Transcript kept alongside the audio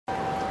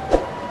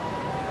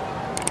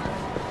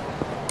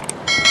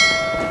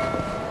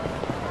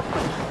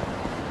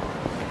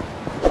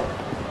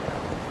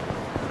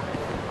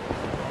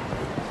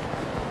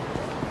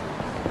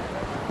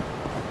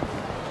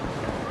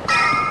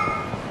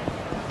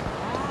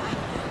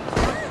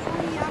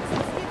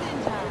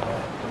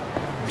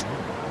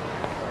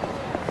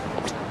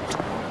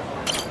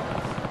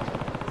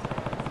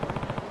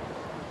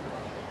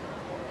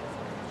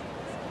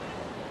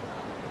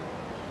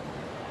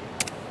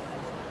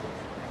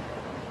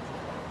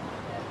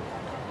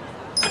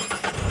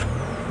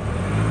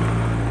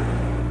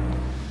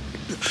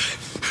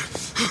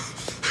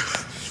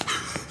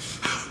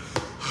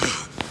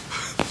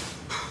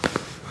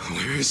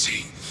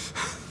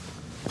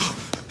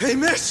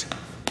miss!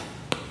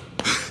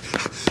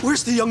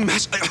 Where's the young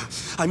master?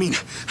 I mean,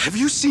 have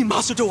you seen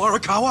Masato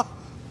Arakawa?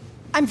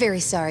 I'm very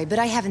sorry, but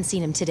I haven't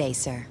seen him today,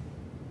 sir.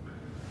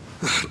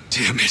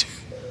 Damn it.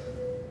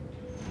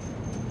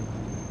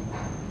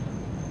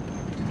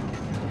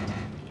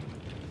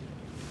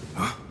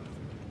 Huh?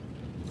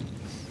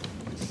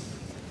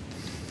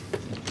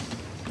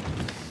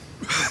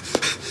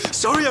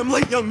 Sorry I'm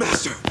late, young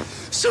master.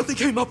 Something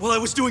came up while I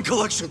was doing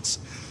collections.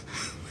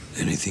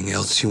 Anything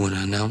else you want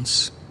to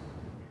announce?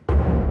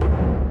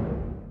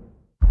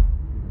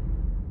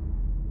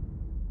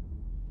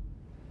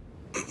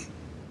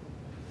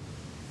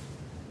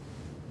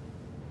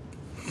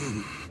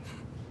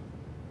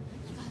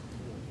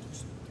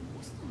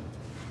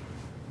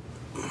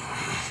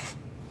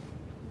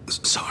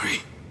 Sorry.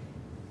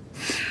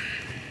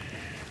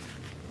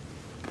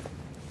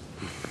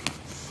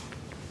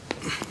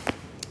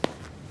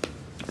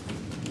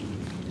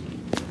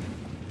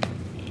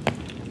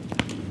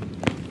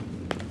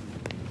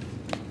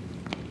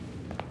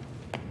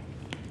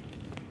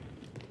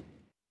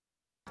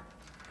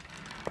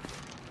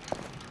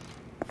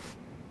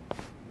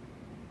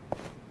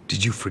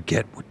 Did you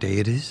forget what day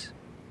it is?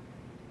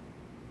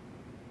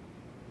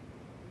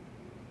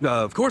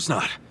 Of course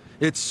not.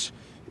 It's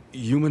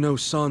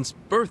Yumino-san's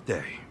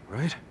birthday,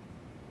 right?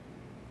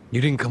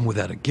 You didn't come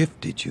without a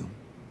gift, did you?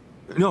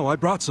 No, I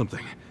brought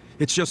something.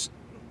 It's just,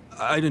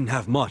 I didn't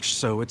have much,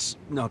 so it's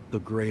not the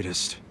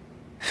greatest.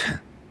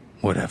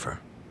 Whatever.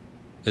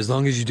 As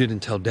long as you didn't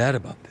tell Dad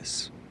about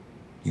this.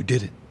 You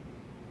didn't.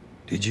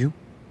 Did you?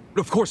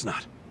 Of course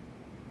not.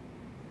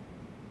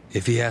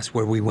 If he asks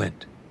where we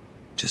went,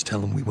 just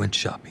tell him we went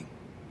shopping.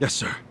 Yes,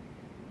 sir.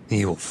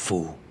 The old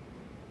fool.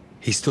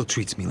 He still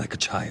treats me like a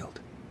child.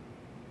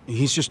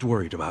 He's just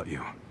worried about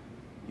you.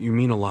 You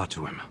mean a lot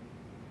to him.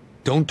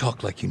 Don't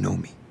talk like you know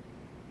me.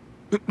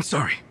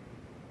 Sorry.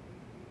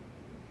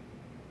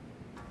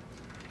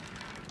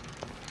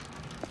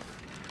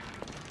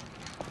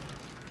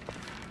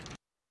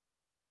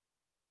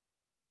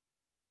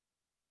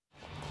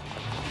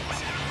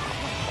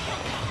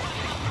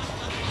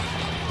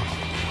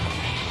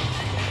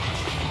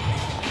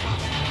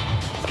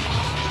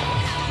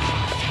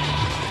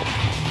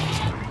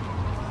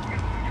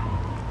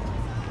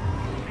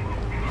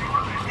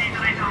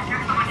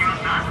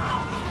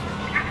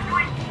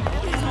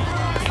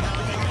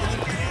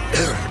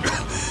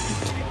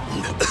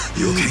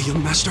 You okay,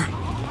 young master?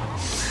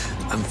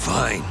 I'm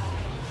fine.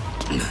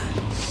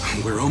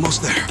 We're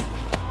almost there.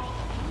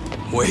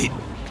 Wait,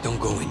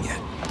 don't go in yet.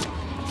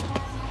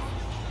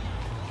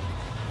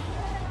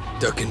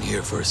 Duck in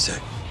here for a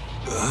sec.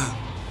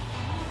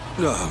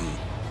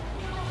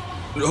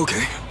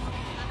 Okay.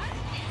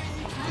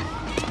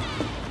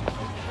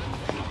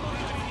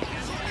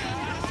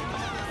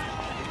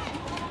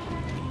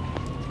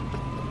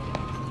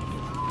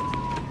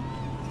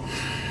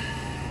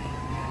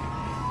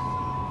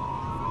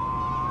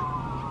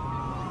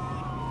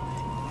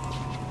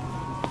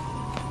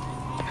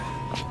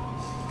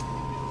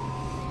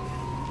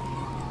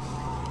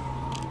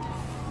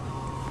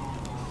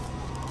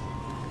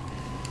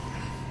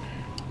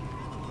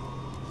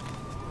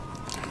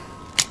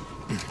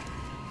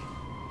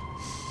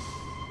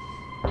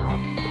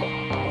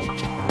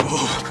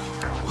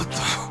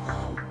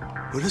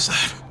 What is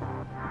that?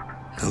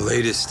 The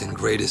latest and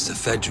greatest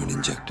ephedrine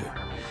injector.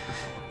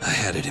 I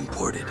had it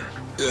imported.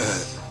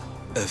 It's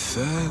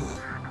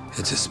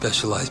a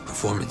specialized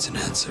performance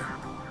enhancer.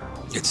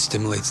 It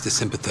stimulates the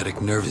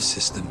sympathetic nervous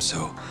system,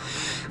 so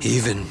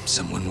even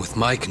someone with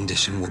my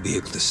condition will be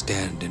able to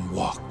stand and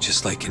walk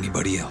just like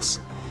anybody else.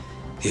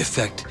 The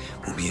effect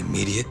will be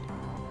immediate,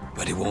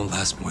 but it won't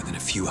last more than a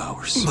few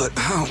hours. But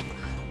how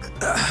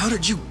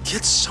did you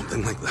get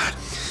something like that?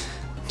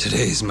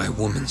 Today is my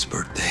woman's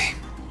birthday.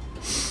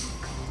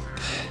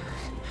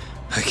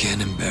 I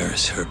can't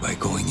embarrass her by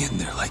going in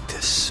there like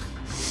this.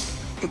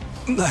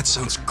 That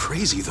sounds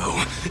crazy,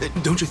 though.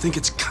 Don't you think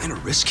it's kind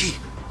of risky?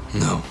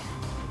 No.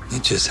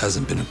 It just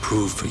hasn't been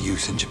approved for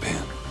use in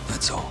Japan.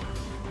 That's all.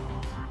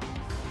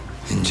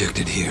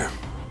 Inject it here.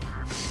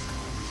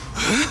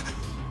 Huh?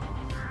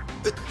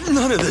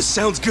 None of this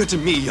sounds good to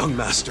me, young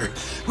master.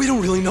 We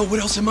don't really know what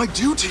else it might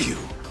do to you.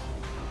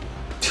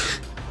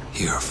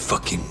 You're a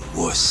fucking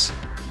wuss.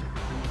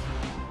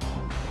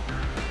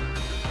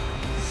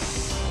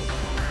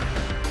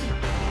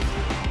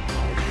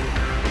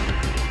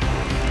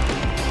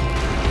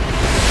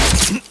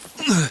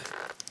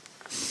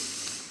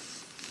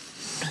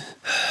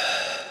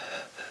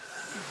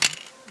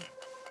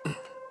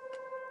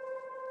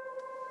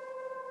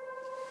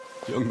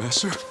 Young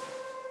master?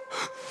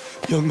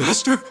 Young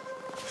master?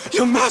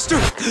 Young master!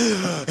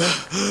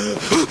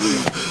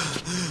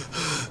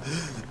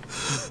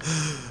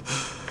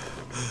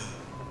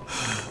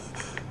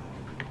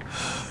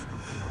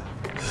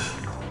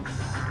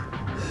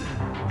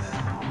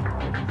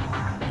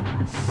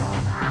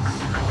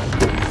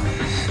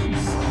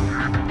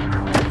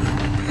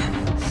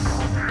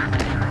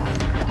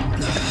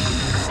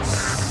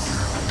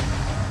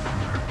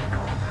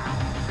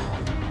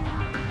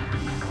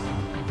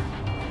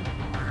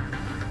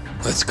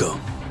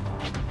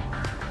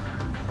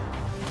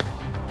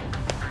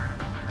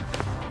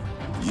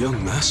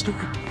 Young master?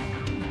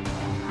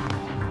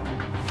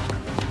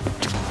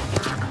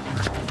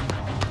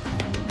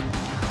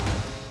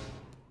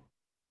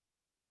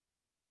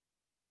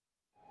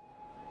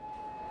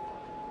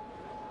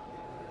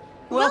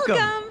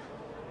 Welcome!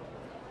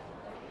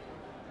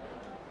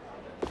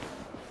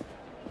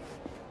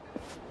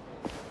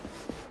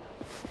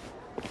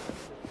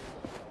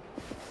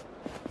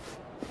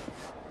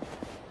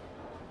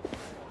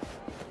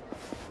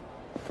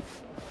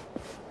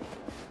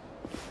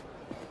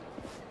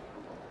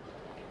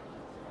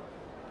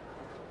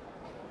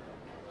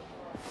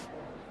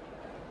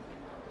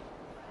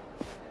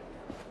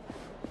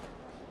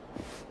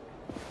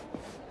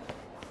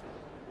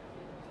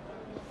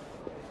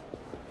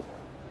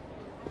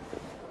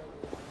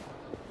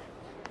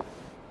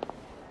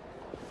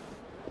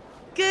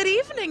 Good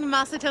evening,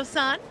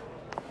 Masato-san.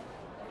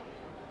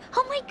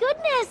 Oh my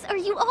goodness, are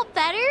you all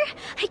better?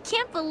 I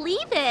can't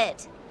believe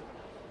it.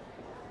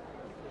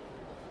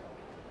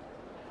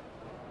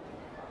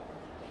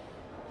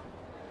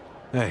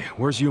 Hey,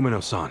 where's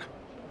Yumino-san?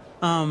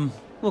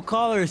 We'll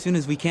call her as soon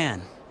as we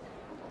can.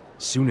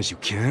 Soon as you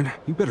can?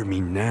 You better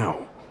mean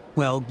now.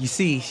 Well, you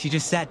see, she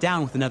just sat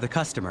down with another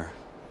customer.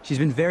 She's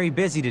been very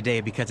busy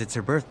today because it's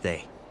her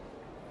birthday.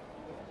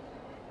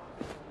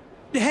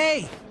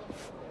 Hey!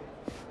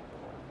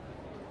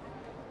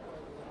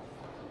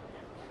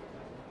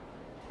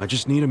 I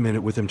just need a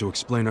minute with him to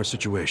explain our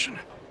situation.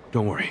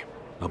 Don't worry,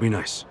 I'll be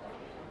nice.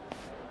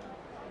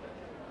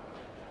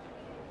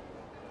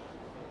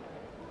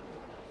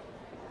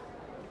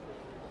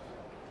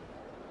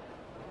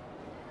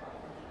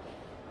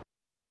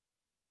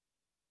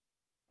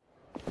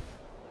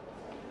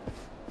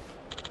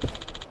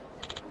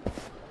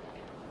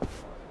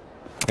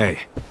 Hey.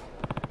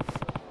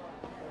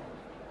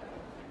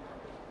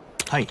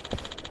 Hi.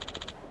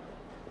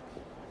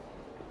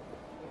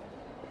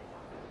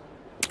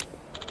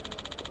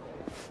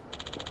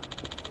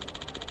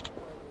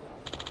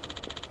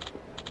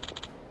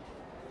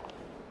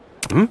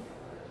 Hmm?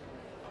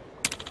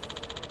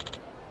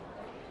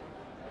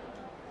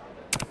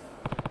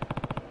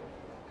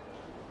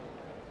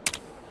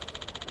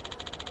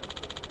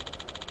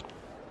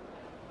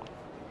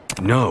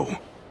 No.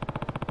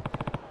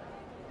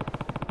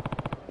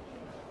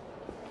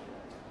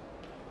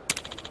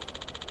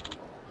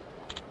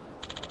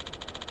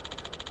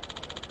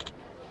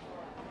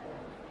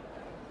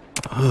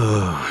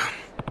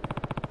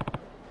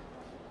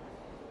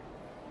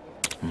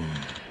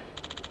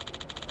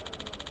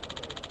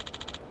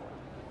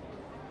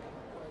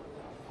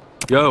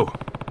 Yo.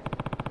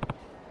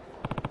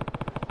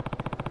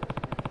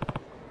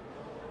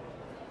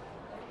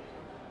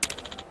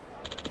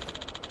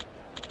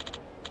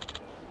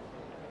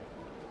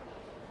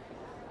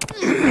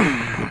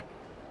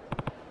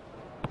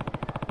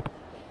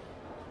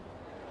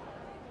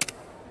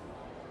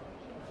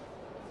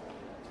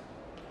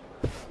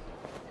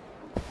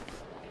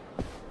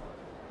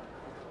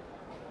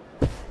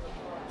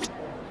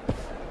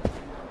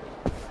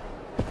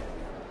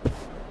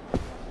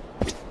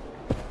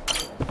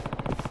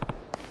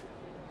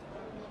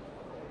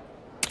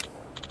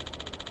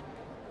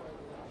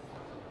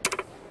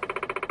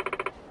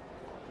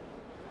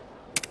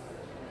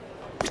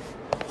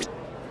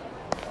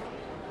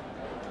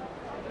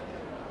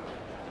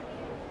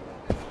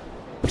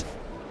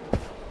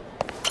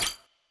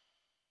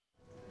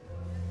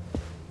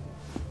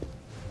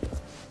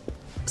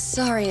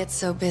 Sorry it's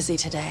so busy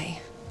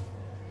today.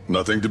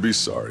 Nothing to be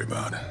sorry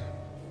about.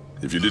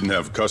 If you didn't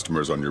have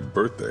customers on your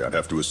birthday, I'd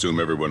have to assume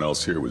everyone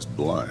else here was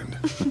blind.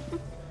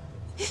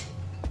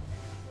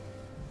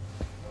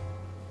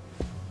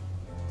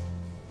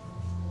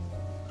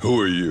 Who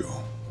are you?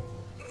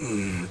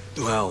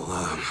 Well,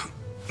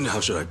 how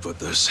should I put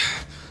this?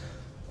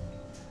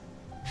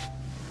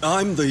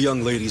 I'm the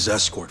young lady's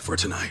escort for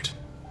tonight.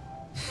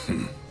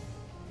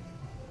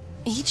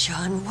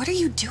 Ichiban, what are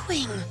you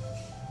doing?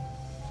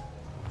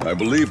 I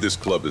believe this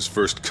club is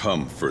first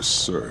come,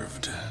 first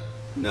served.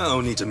 No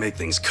need to make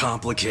things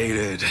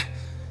complicated.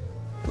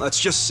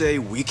 Let's just say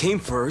we came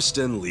first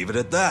and leave it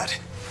at that.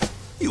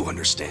 You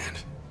understand.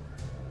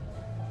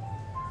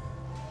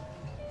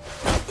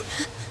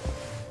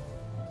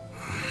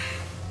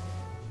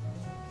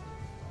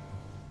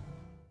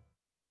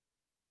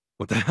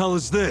 What the hell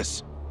is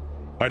this?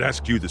 I'd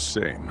ask you the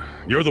same.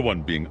 You're the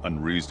one being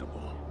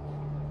unreasonable.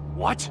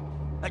 What?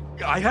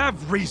 I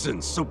have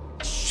reasons, so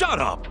shut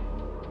up!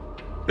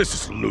 This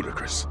is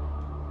ludicrous.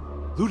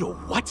 Ludo,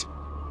 what?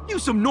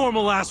 Use some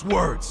normal-ass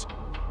words!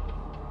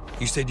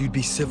 You said you'd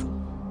be civil.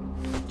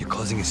 You're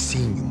causing a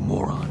scene, you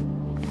moron.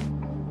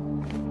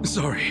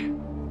 Sorry.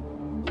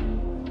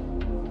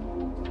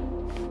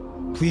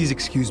 Please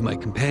excuse my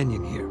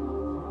companion here.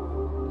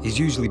 He's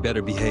usually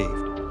better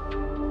behaved.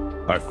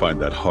 I find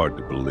that hard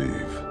to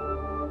believe.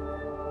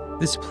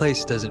 This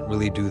place doesn't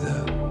really do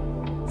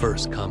the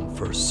first come,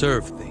 first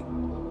serve thing.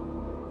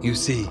 You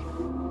see,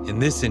 in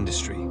this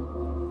industry,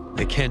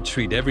 they can't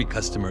treat every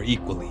customer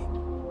equally.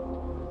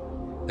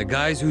 The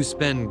guys who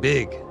spend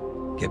big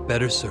get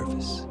better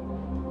service.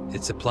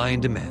 It's supply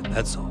and demand,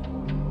 that's all.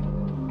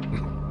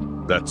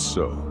 That's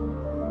so.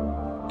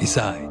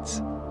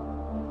 Besides,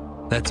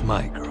 that's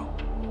my girl.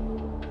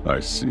 I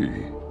see.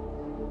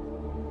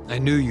 I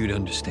knew you'd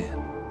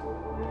understand.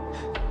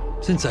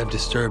 Since I've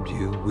disturbed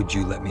you, would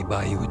you let me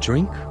buy you a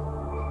drink?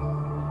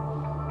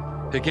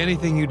 Pick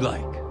anything you'd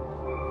like,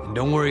 and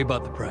don't worry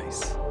about the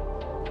price.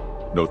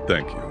 No,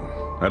 thank you.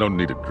 I don't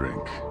need a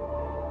drink.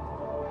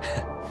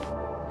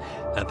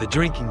 Not the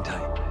drinking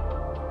type.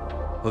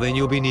 Well, then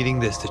you'll be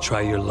needing this to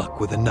try your luck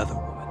with another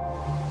woman.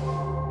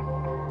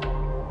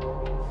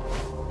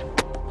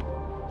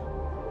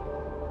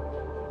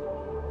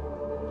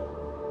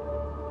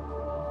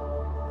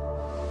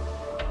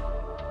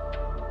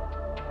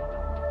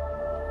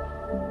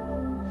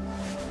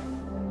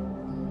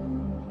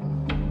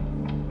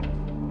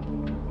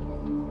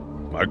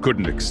 I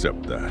couldn't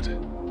accept that.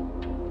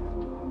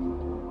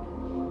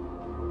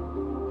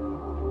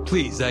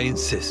 Please, I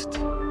insist.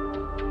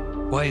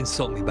 Why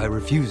insult me by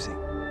refusing?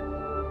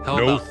 How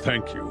No, about...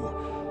 thank you.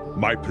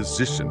 My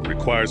position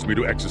requires me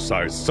to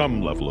exercise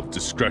some level of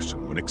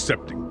discretion when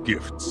accepting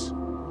gifts.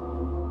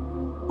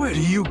 Where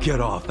do you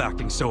get off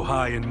acting so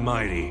high and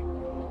mighty?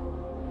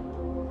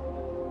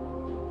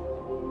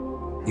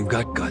 You've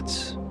got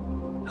guts.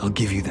 I'll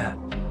give you that.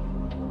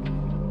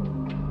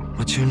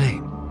 What's your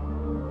name?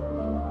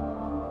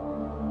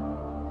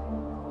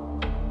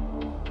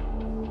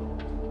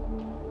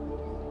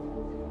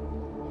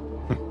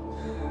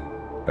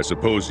 I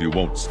suppose you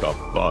won't stop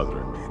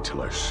bothering me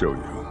until I show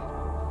you.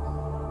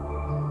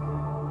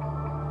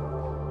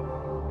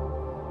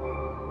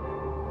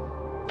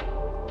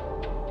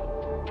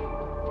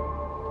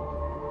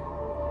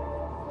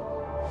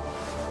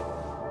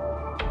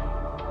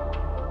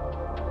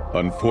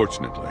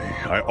 Unfortunately,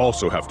 I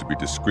also have to be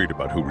discreet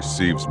about who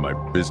receives my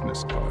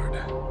business card.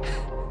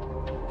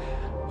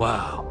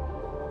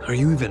 Wow. Are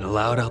you even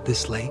allowed out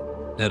this late?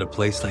 At a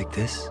place like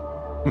this?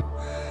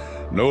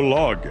 No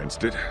law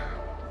against it.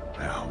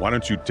 Now, why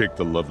don't you take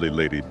the lovely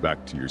lady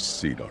back to your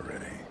seat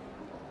already?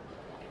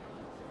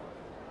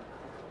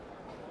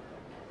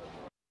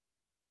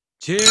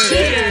 Cheers!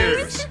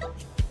 Cheers!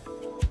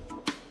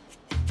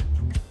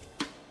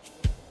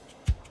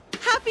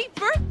 Happy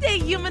birthday,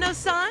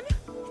 Yumino-san!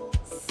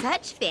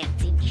 Such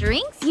fancy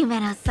drinks,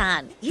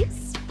 Yumeno-san. You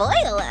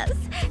spoil us.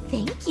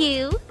 Thank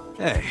you.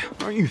 Hey,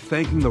 aren't you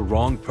thanking the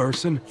wrong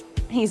person?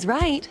 He's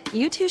right.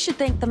 You two should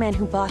thank the man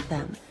who bought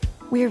them.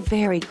 We're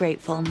very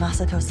grateful,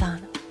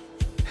 Masato-san.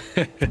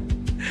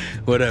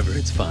 Whatever,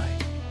 it's fine.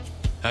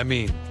 I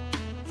mean,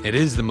 it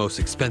is the most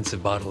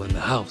expensive bottle in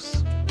the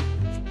house.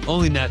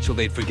 Only natural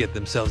they'd forget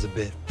themselves a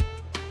bit.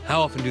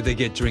 How often do they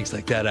get drinks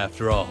like that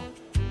after all?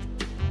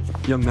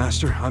 Young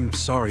master, I'm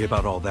sorry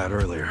about all that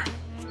earlier.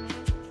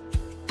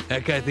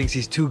 That guy thinks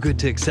he's too good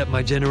to accept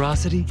my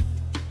generosity?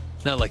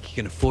 Not like he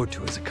can afford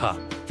to as a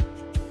cop.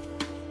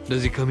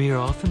 Does he come here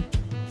often?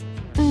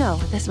 No,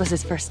 this was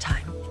his first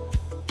time.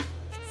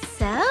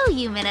 So,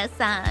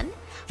 Yumeno-san,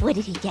 what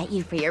did he get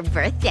you for your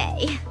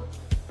birthday?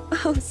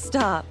 Oh,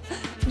 stop.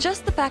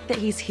 Just the fact that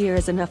he's here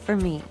is enough for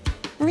me.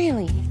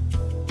 Really.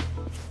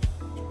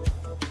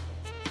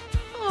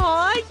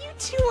 Aw, you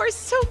two are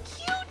so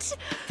cute!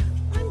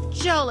 I'm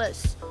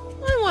jealous.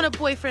 I want a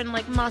boyfriend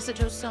like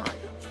Masato-san.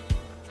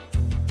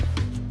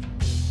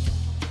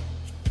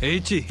 Hey,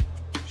 Ichi,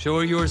 show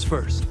her yours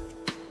first.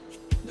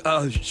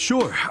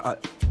 Sure.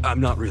 I'm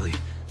not really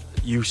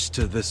used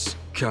to this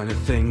kind of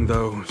thing,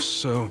 though,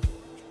 so...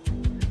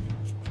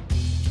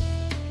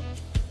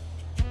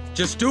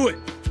 Just do it!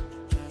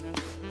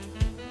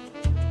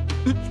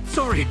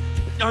 Sorry,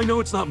 I know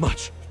it's not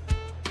much.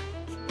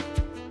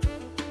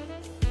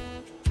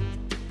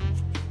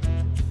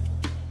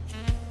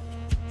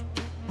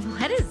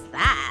 What is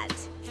that?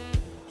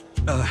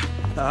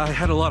 I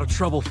had a lot of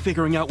trouble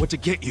figuring out what to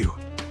get you.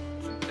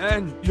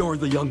 And you're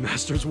the young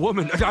master's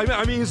woman.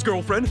 I mean his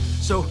girlfriend,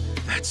 so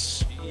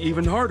that's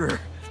even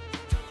harder.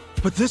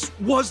 But this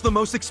was the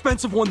most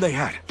expensive one they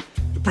had.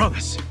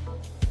 Promise.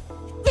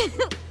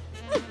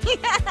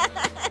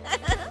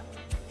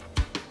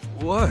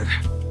 What?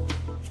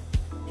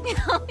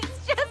 No,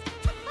 it's just...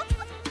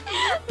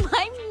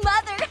 My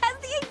mother has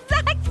the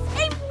exact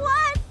same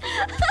one!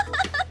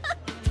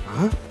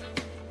 Huh?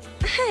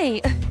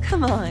 Hey,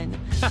 come on.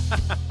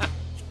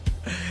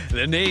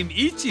 The name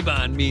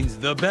Ichiban means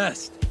the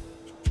best.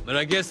 But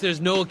I guess there's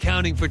no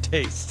accounting for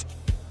taste.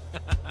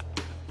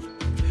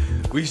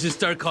 We should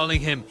start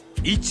calling him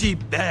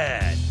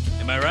Ichiban.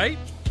 Am I right?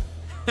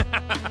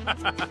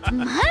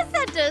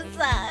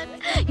 Masato-san,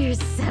 you're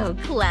so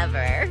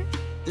clever.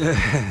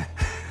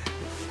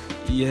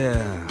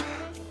 Yeah.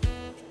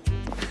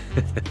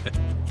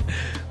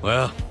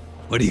 Well,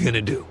 what are you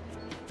gonna do?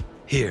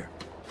 Here.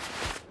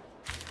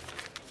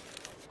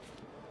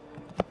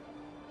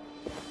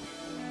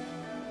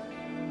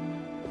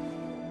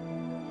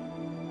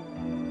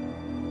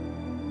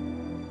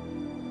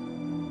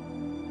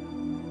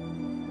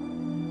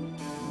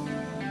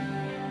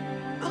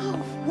 Oh,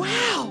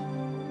 wow!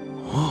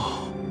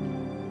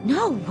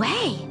 No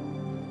way.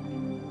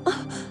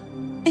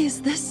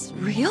 Is this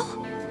real?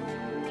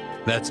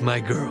 That's my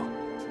girl.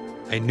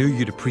 I knew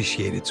you'd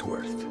appreciate its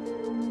worth.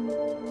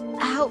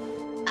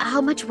 How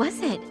much was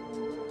it?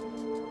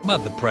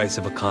 About the price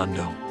of a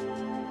condo.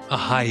 A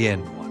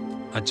high-end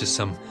one, not just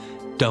some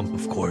dump,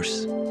 of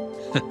course.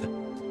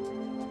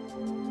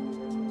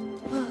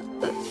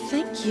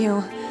 Thank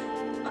you.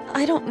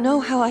 I don't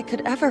know how I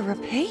could ever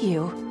repay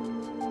you.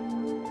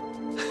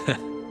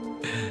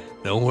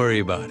 Don't worry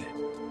about it.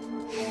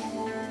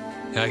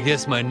 I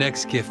guess my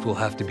next gift will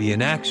have to be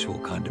an actual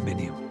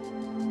condominium.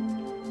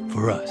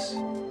 For us.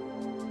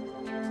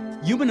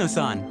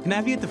 Yumino-san, can I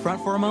have you at the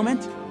front for a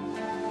moment?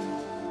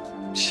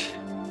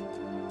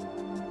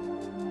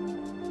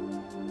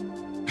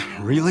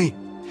 Really?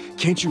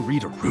 Can't you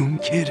read a room,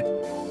 kid?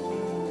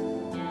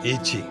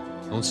 Ichi,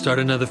 don't start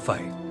another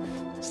fight.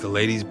 It's the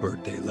lady's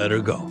birthday, let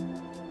her go.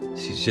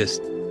 She's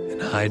just in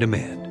high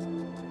demand.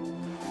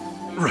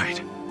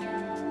 Right.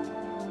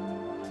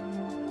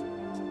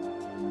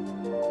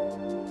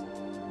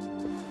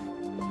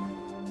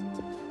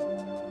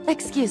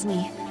 Excuse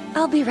me.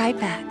 I'll be right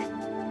back.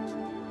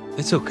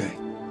 It's okay.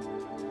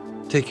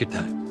 Take your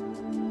time.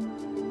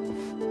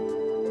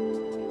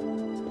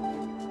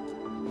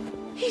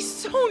 He's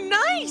so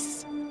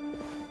nice!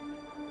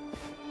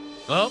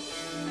 Well,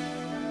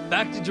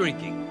 back to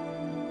drinking.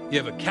 You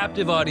have a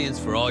captive audience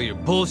for all your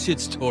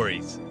bullshit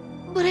stories.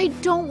 But I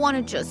don't want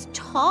to just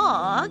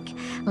talk.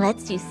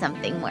 Let's do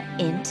something more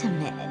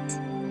intimate.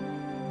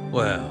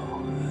 Well,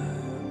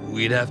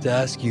 we'd have to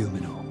ask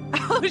Yumino.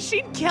 Oh,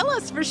 she'd kill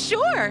us for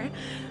sure.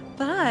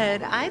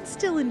 But I'd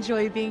still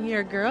enjoy being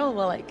your girl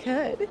while I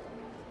could.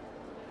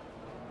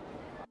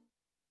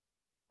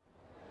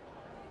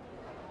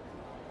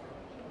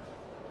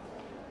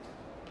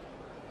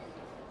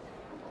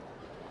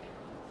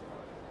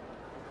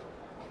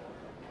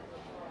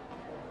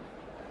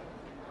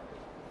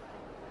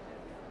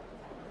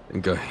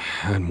 Think I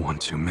had one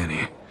too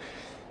many.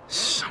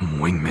 Some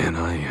wingman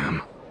I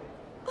am.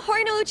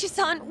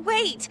 Hornouchi-san,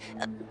 wait!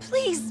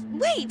 Please,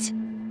 wait!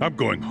 I'm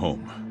going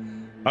home.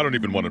 I don't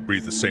even want to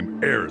breathe the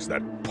same air as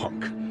that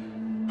punk.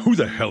 Who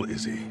the hell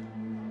is he?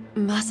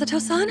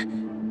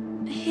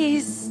 Masato-san?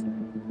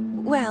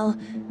 Well,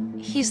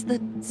 he's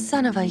the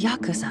son of a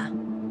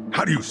Yakuza.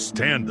 How do you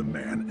stand the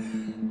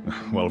man?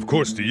 Well, of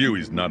course to you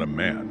he's not a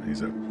man.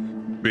 He's a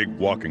big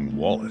walking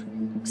wallet.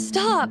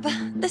 Stop!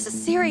 This is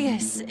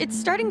serious. It's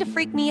starting to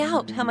freak me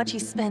out how much he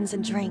spends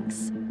and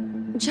drinks.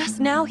 Just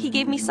now he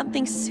gave me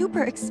something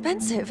super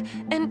expensive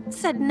and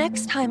said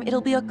next time it'll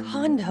be a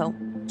condo.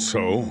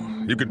 So,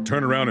 you could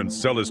turn around and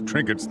sell his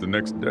trinkets the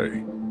next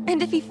day.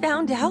 And if he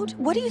found out,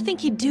 what do you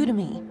think he'd do to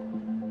me?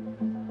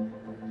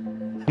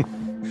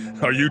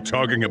 Are you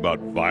talking about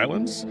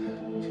violence?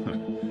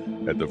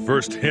 At the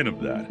first hint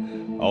of that,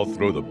 I'll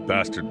throw the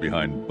bastard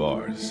behind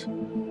bars.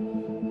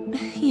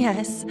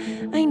 Yes,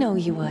 I know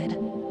you would.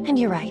 And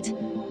you're right.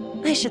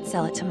 I should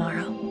sell it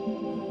tomorrow.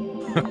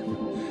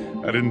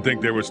 I didn't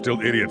think there were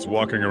still idiots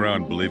walking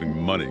around believing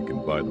money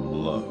can buy them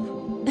love.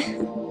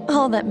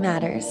 All that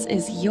matters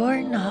is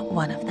you're not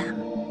one of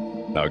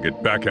them. Now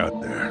get back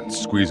out there and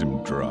squeeze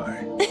him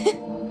dry.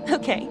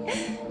 Okay.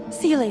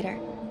 See you later.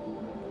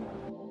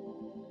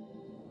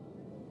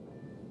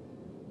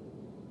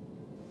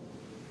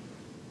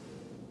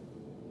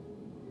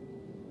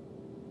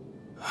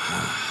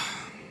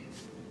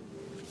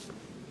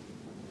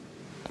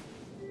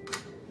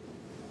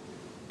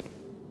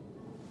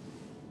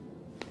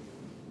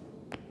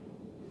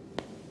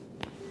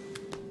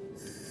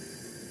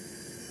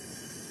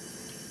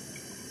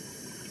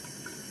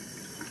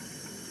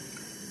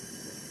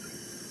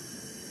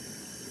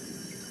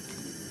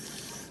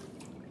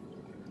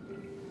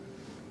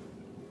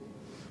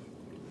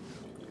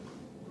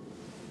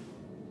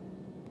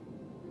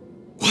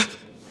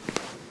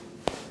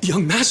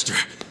 Young master,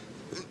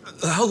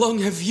 how long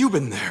have you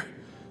been there?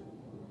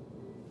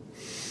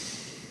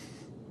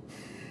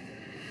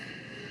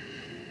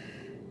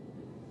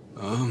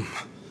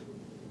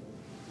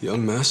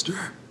 Young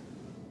master?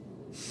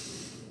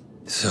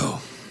 So,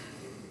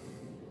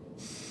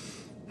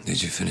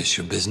 did you finish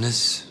your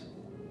business?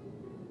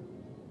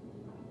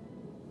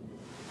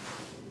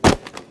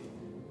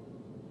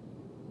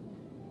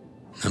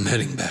 I'm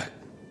heading back.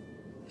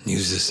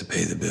 Use this to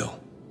pay the bill.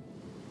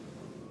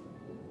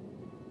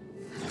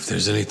 If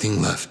there's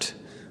anything left,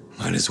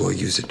 might as well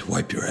use it to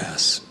wipe your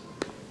ass.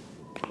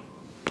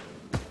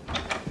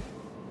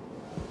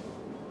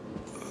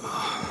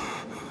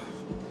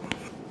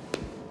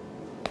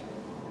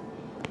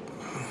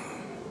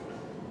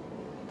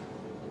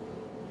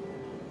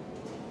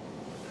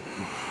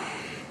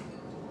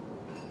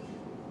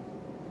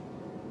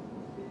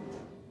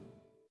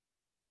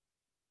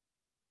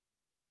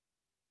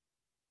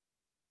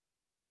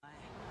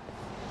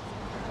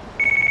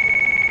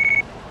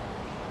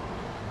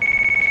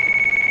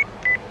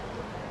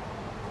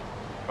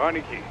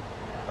 Aniki,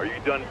 are you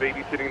done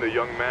babysitting the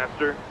young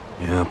master?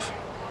 Yep.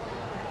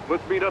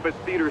 Let's meet up at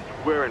Theater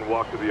Square and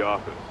walk to the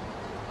office.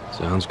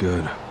 Sounds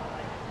good.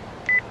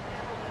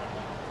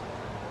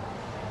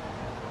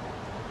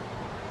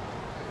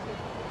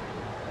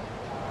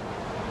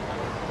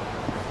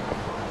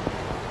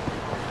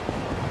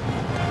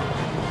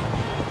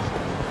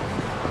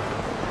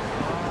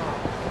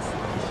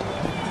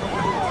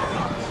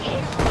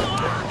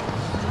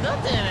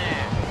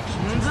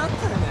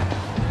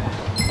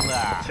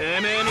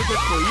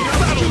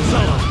 Battle's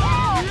on!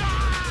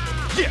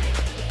 Yeah!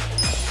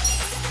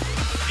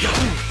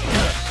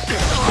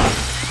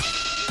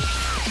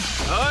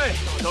 Hey,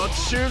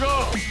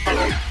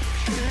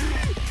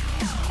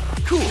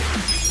 cool.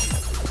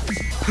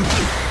 Too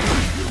easy.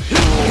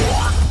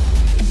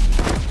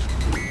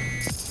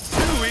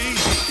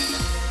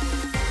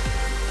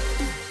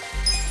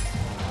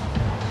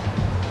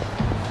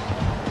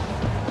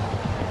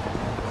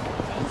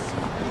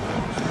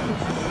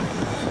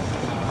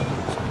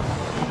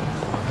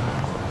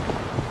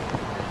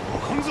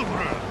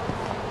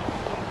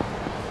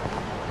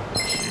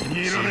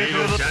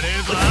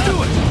 Let's do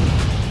it!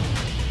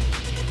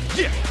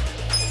 Yeah!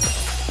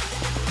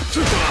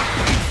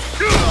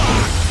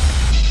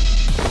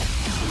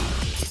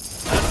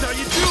 That's how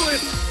you do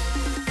it!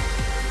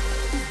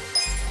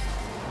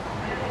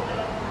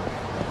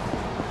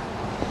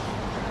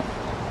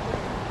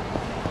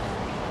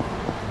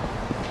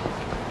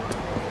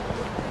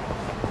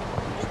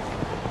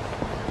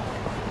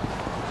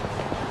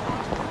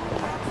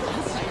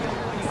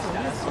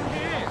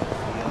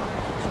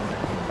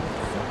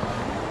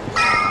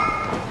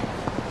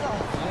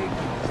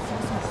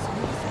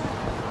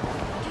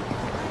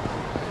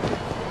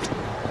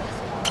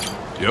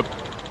 Yep.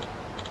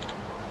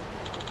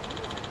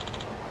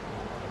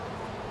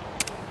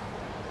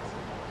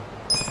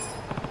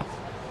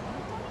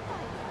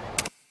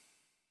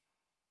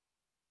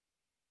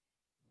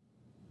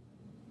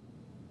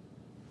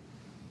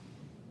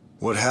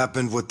 What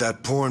happened with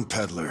that porn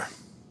peddler?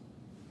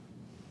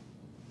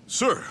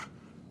 Sir,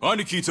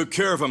 Aniki took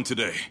care of him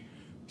today.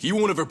 He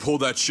won't ever pull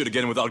that shit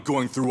again without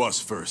going through us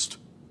first.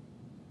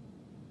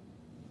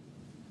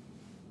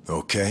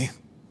 Okay.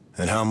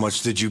 And how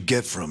much did you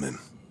get from him?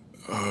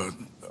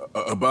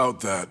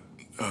 About that,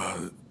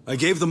 I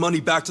gave the money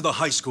back to the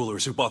high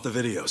schoolers who bought the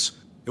videos.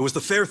 It was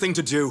the fair thing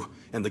to do,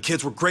 and the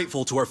kids were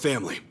grateful to our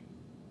family.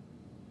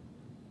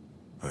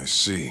 I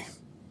see.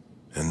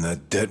 And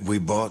that debt we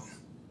bought?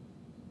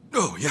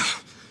 Oh, yeah.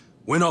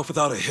 Went off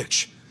without a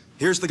hitch.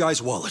 Here's the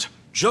guy's wallet.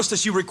 Just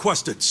as you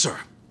requested, sir.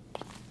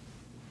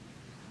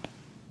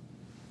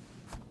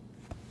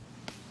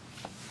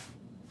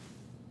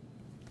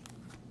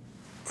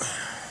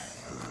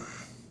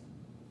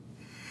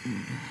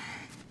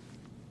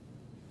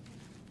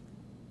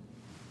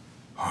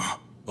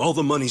 All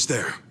the money's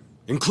there,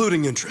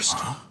 including interest.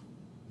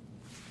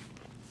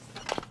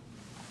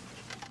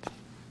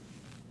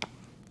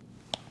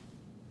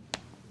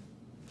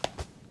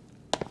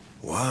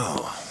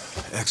 Wow.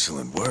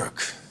 Excellent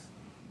work.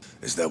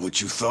 Is that what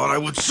you thought I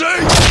would say?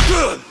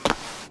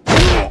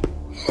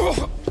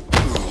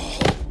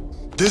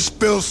 This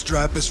bill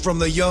strap is from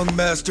the young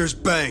master's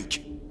bank.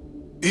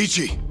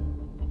 Ichi,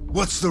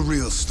 what's the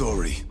real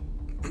story?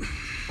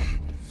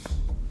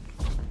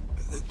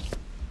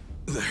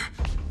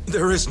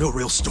 There is no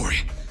real story.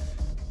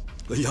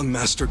 The young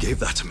master gave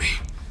that to me.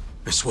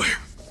 I swear.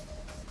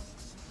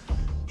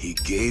 He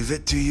gave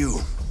it to you?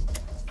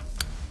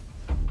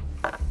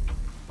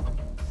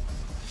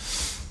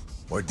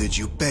 Or did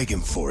you beg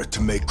him for it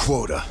to make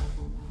quota?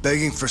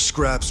 Begging for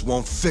scraps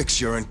won't fix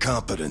your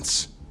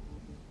incompetence.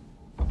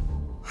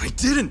 I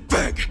didn't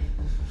beg!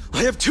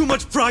 I have too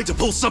much pride to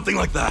pull something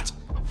like that!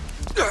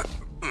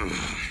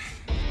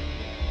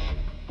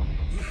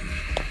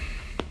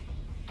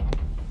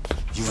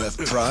 You have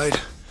pride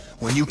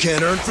when you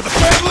can't earn for the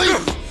family?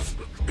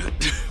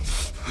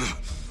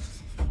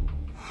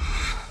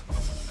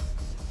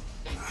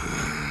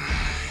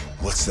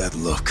 What's that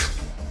look?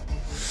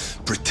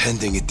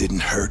 Pretending it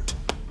didn't hurt?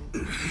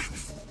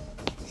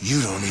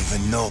 You don't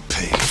even know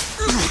pain.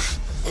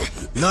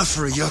 Not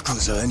for a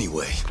Yakuza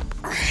anyway.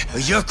 A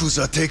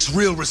Yakuza takes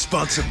real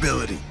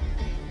responsibility.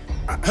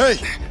 Hey!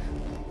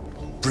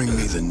 Bring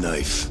me the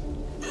knife.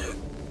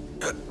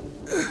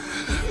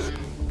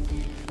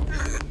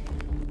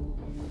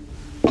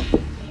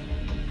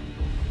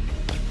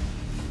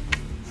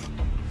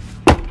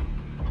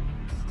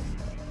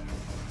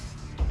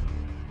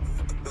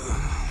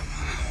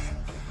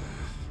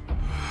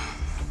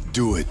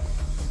 Do it.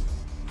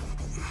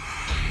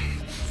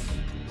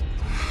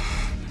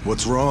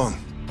 What's wrong?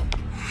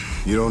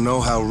 You don't know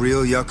how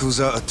real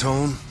Yakuza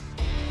atone?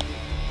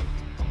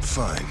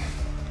 Fine.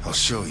 I'll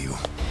show you.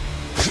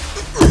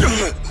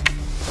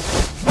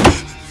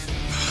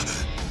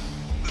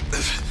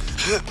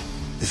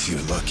 If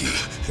you're lucky,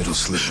 it'll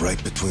slip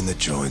right between the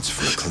joints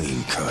for a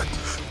clean cut.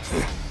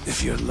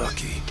 If you're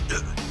lucky.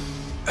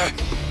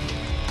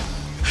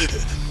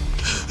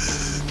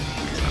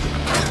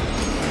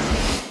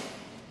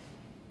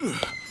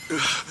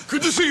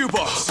 good to see you,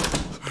 boss.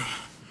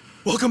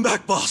 Welcome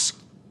back, boss.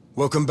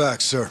 Welcome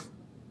back, sir.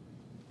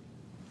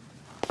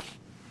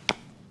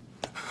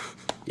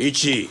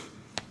 Ichi,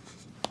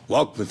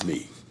 walk with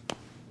me.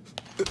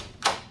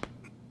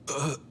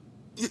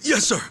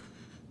 Yes, sir.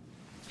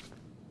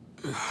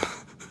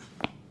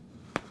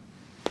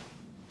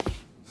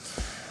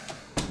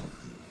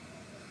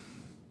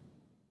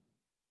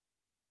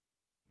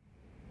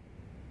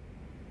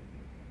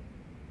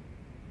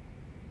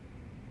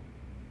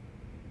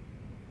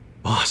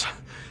 Boss,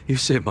 you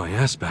saved my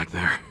ass back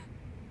there.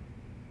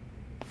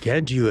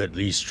 Can't you at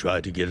least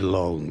try to get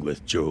along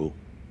with Joe?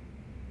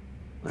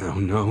 Oh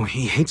no,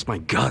 he hates my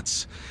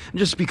guts.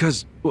 Just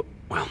because,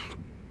 well,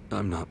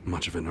 I'm not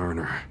much of an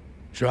earner.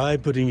 Try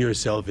putting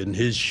yourself in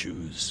his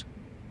shoes.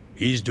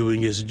 He's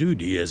doing his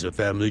duty as a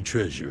family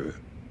treasurer.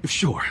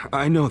 Sure,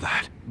 I know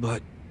that,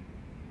 but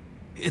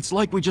it's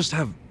like we just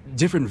have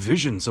different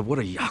visions of what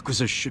a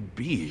Yakuza should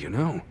be, you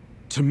know?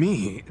 To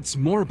me, it's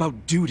more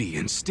about duty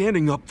and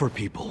standing up for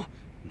people,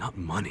 not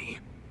money.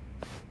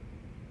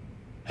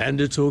 And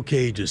it's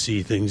okay to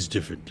see things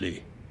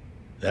differently.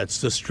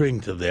 That's the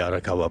strength of the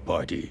Arakawa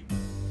party.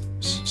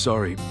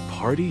 Sorry,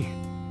 party?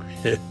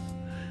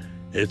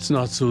 It's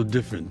not so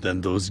different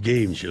than those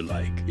games you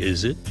like,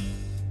 is it?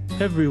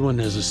 Everyone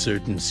has a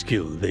certain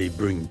skill they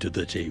bring to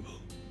the table.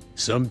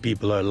 Some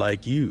people are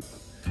like you,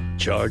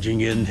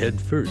 charging in head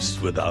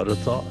first without a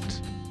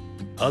thought.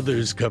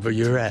 Others cover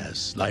your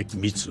ass, like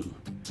Mitsu.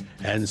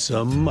 And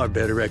some are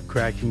better at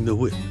cracking the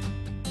whip.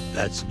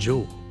 That's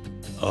Joe.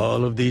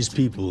 All of these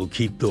people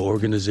keep the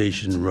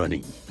organization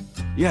running.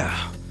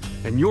 Yeah,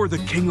 and you're the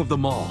king of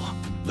them all.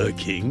 The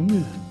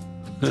king?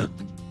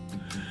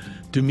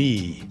 To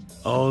me,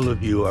 all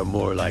of you are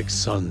more like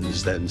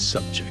sons than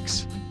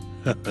subjects.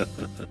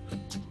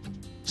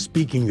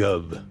 Speaking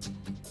of,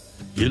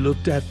 you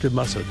looked after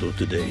Masato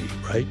today,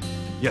 right?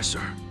 Yes,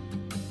 sir.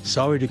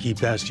 Sorry to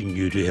keep asking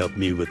you to help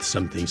me with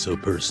something so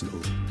personal.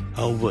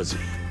 How was he?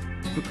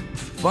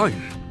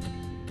 Fine.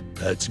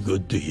 That's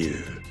good to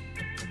hear.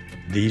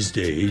 These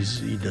days,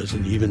 he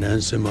doesn't even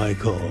answer my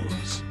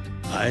calls.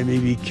 I may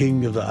be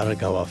king of the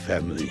Arakawa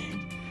family,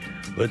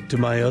 but to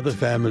my other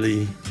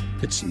family,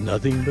 it's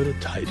nothing but a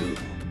title.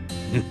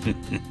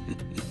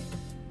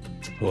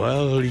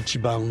 Well,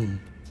 Ichiban,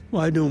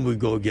 why don't we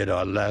go get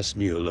our last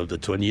meal of the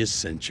 20th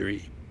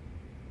century?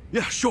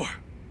 Yeah, sure.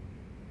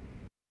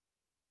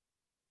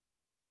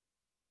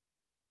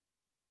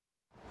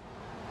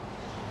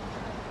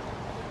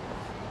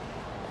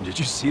 Did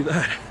you see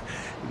that?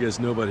 I guess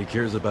nobody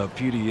cares about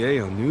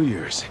PDA on New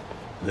Year's.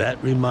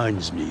 That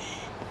reminds me.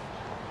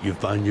 You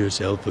find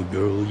yourself a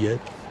girl yet?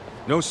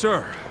 No,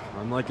 sir.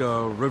 I'm like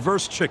a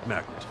reverse chick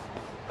magnet.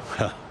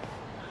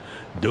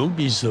 Don't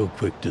be so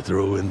quick to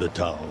throw in the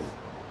towel.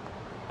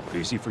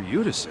 Easy for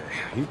you to say.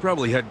 You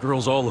probably had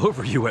girls all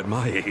over you at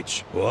my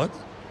age. What?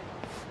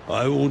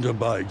 I won't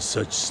abide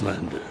such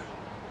slander.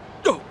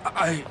 Oh,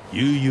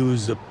 You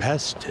use the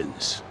past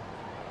tense.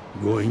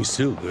 Going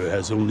silver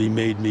has only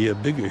made me a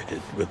bigger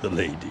hit with the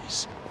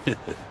ladies.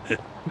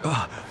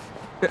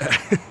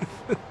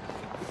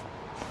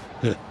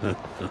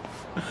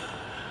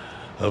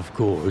 Of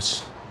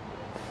course,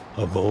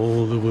 of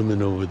all the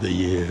women over the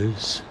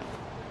years,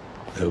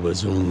 there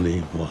was only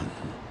one.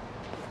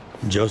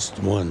 Just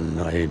one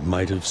I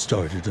might have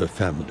started a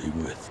family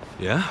with.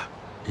 Yeah?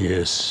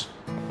 Yes.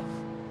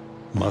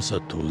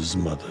 Masato's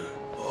mother.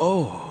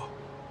 Oh.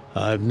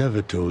 I've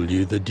never told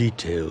you the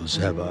details,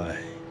 have I?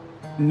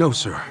 No,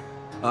 sir.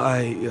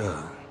 I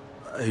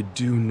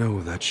do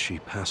know that she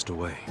passed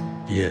away.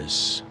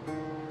 Yes.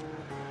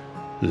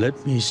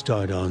 Let me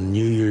start on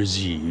New Year's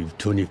Eve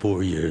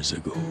 24 years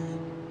ago.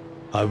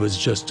 I was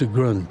just a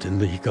grunt in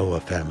the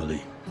Hikawa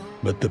family,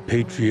 but the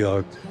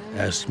patriarch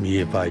asked me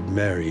if I'd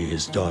marry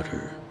his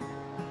daughter.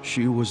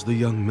 She was the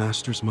young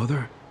master's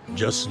mother?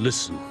 Just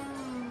listen.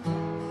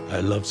 I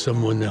loved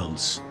someone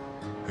else.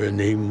 Her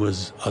name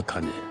was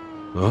Akane.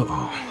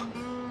 Uh-oh.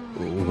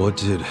 What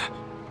did...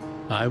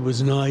 I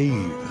was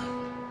naive.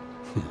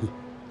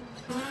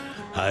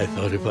 I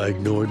thought if I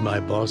ignored my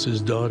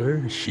boss's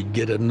daughter, she'd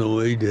get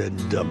annoyed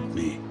and dump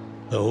me.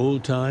 The whole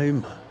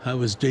time, I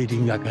was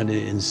dating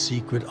Akane in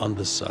secret on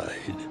the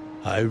side.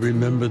 I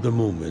remember the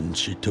moment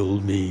she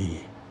told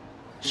me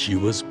she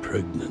was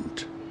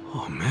pregnant.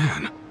 Oh,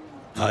 man.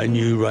 I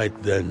knew right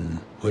then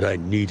what I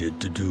needed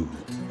to do.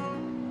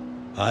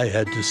 I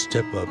had to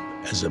step up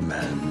as a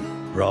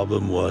man.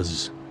 Problem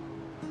was,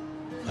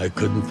 I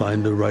couldn't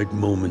find the right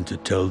moment to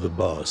tell the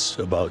boss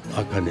about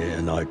Akane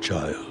and our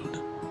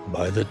child.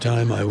 By the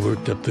time I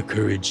worked up the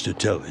courage to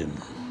tell him,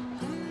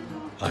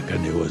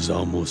 Akane was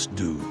almost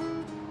due.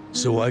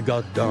 So I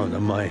got down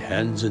on my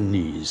hands and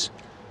knees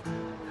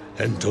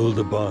and told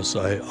the boss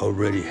I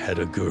already had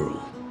a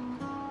girl.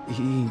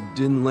 He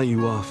didn't let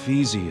you off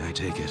easy, I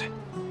take it.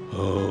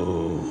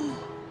 Oh,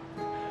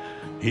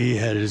 he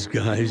had his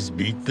guys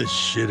beat the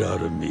shit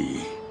out of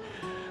me.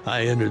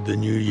 I entered the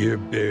new year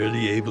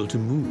barely able to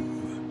move.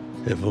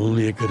 If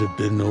only it could have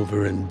been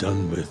over and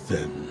done with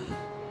then.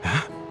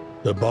 Huh?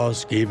 The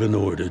boss gave an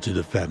order to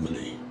the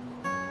family.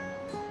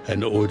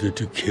 An order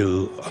to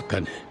kill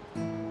Akane.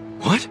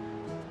 What?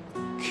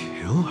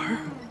 Kill her?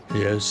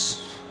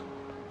 Yes,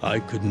 I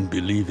couldn't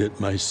believe it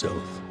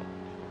myself.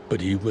 But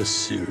he was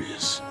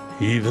serious.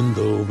 Even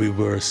though we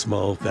were a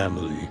small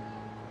family,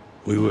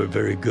 we were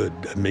very good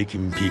at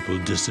making people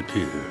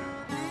disappear.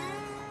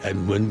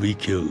 And when we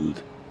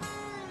killed,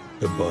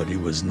 the body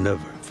was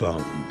never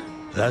found.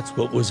 That's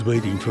what was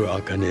waiting for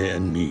Akane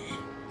and me,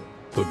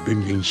 for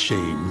bringing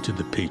shame to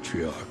the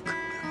patriarch.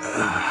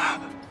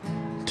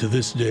 To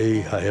this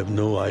day, I have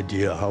no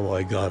idea how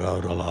I got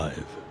out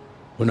alive.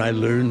 When I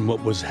learned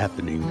what was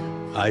happening,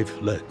 I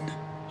fled.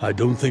 I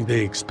don't think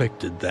they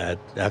expected that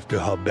after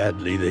how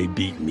badly they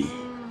beat me.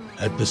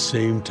 At the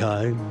same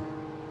time,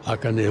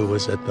 Akane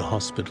was at the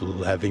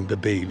hospital having the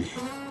baby.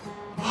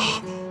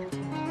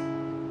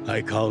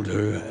 I called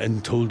her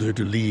and told her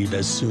to leave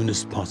as soon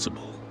as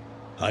possible.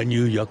 I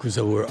knew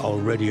Yakuza were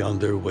already on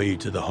their way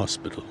to the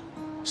hospital,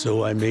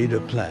 so I made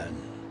a plan.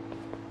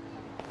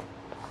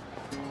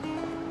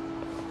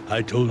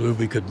 I told her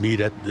we could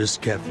meet at this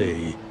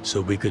cafe so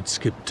we could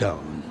skip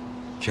town.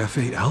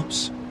 Cafe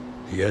Alps?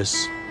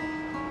 Yes.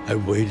 I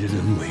waited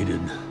and waited,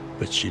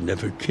 but she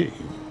never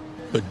came.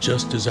 But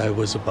just as I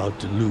was about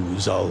to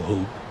lose all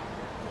hope,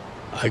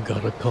 I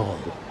got a call.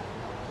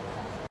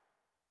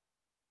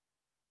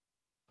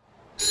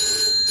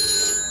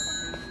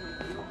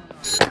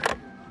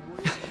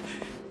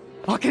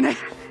 Akane?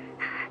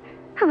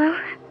 Hello?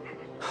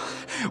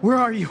 Where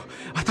are you?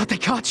 I thought they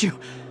caught you.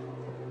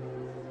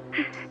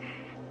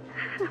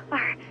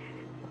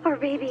 Our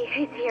baby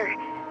is here.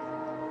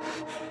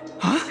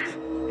 Huh?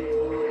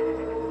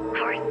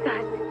 Our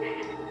son.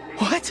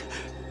 What?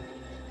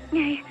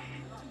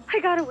 I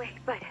got away,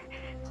 but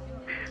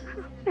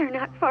they're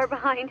not far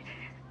behind.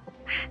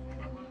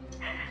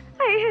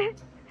 I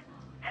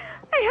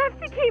have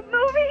to keep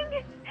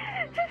moving.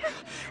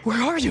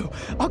 Where are you?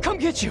 I'll come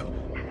get you.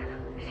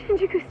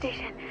 Shinjuku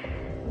Station.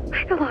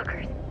 By the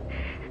lockers.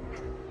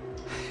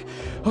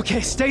 Okay,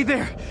 stay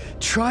there.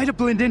 Try to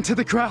blend into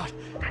the crowd.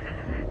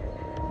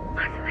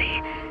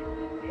 Honestly,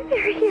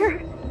 they're here.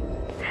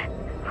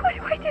 What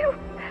do I do?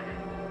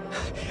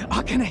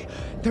 Akane,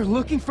 they're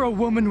looking for a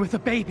woman with a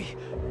baby.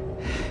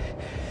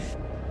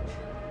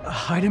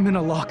 Hide him in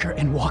a locker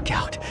and walk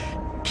out.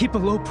 Keep a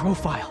low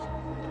profile.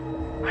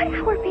 What,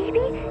 our baby?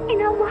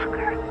 In a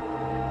locker?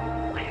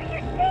 What are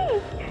you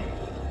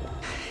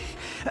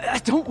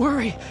saying? Don't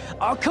worry.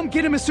 I'll come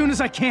get him as soon as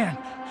I can.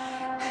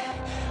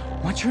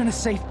 Once you're in a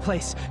safe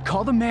place,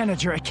 call the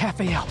manager at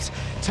Cafe Alps.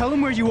 Tell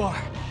him where you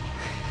are.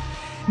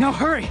 Now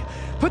hurry!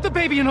 Put the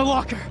baby in a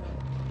locker!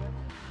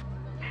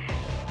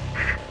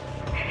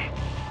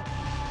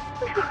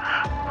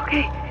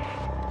 Okay.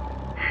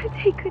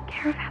 Take good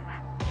care of him.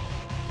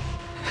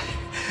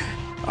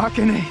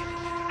 Akane!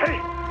 Hey!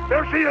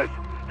 There she is!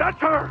 That's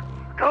her!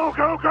 Go,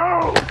 go,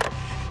 go!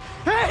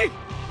 Hey!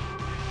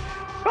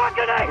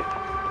 Akane!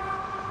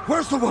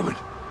 Where's the woman?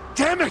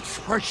 Damn it!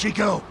 Where'd she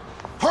go?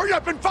 Hurry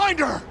up and find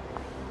her!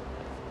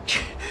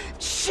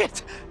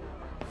 Shit!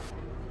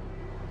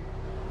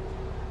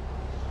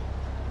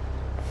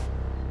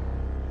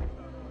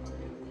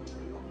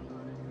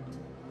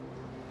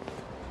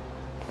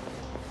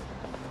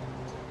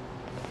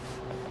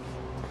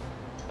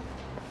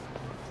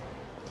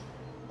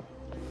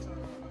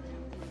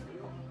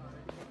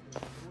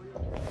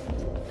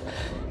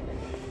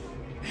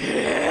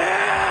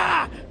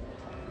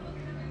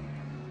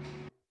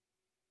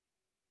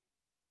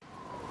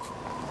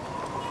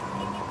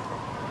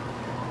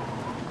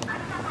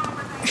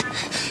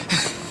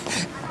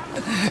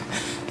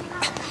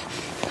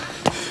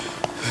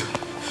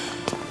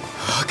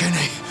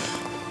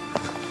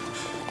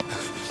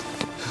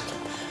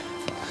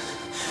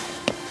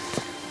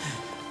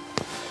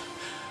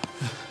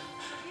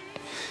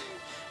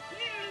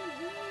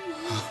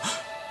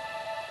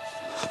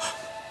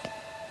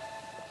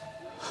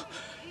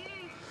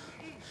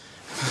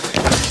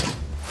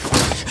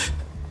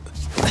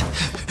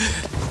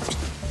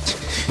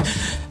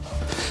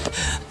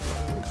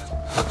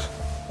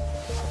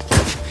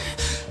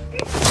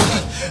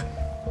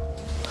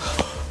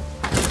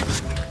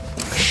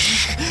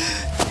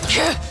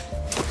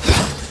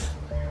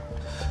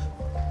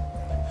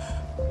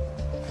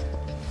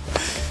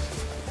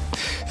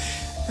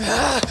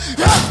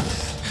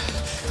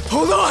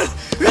 Hold on!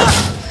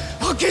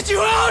 I'll get you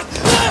out!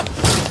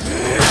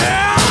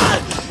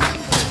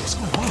 What's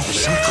going on? There's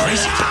some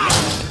crazy.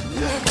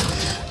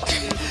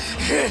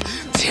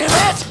 Damn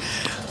it!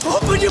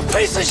 Open, you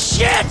piece of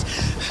shit!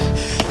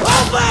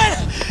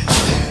 Open!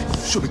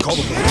 Should we call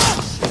the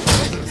police?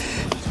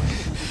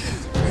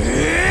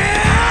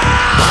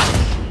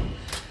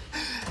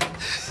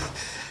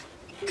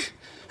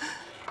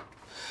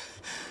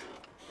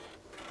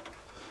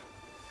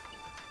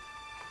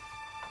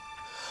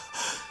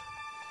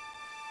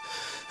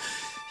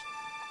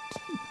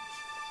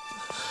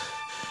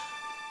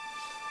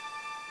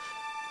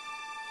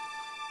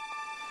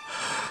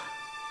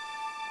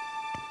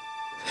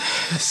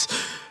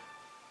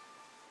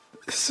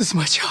 This is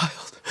my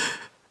child.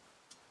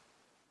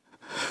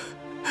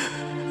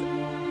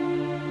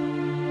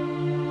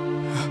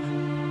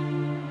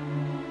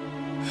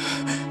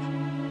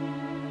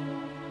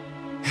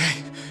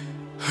 Hey,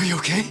 are you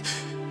okay?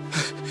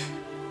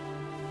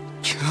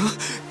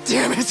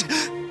 Damn it!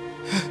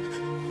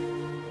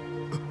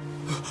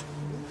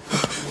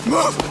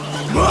 Move!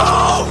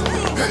 Move!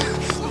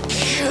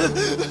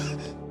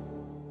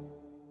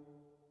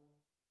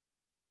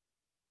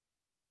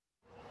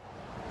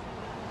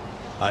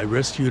 I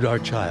rescued our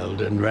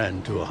child and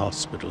ran to a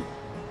hospital.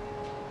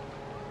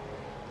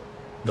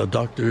 The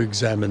doctor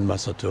examined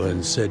Masato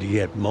and said he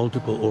had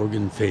multiple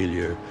organ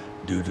failure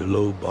due to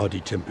low body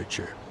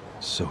temperature.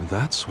 So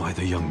that's why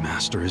the young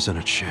master is in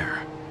a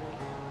chair.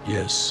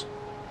 Yes.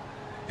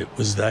 It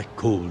was that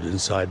cold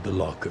inside the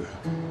locker.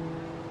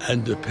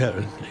 And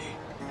apparently,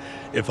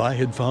 if I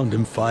had found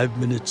him 5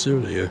 minutes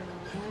earlier,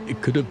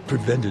 it could have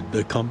prevented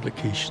the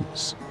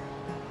complications.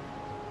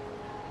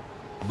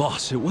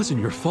 Boss, it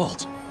wasn't your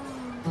fault.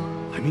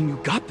 I mean, you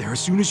got there as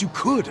soon as you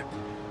could.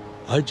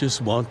 I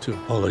just want to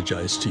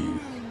apologize to you.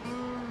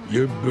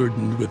 You're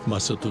burdened with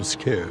Masato's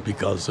care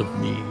because of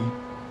me.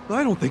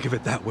 I don't think of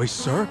it that way,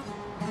 sir.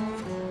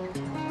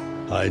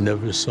 I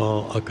never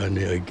saw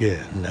Akane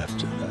again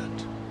after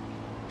that.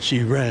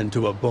 She ran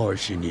to a bar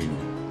she knew,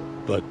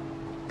 but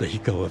the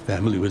Hikawa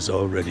family was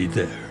already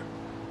there.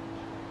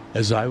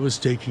 As I was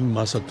taking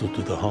Masato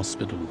to the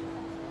hospital,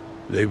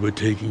 they were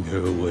taking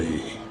her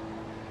away.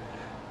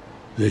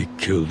 They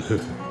killed her.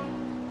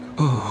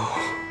 Oh.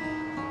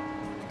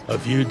 A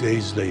few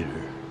days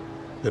later,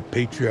 the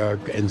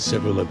patriarch and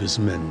several of his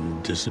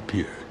men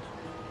disappeared.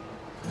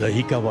 The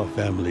Hikawa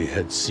family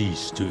had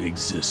ceased to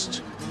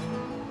exist.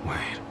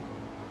 Wait,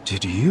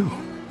 did you?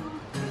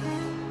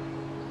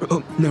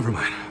 Oh, never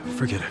mind.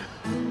 Forget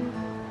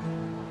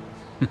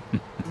it.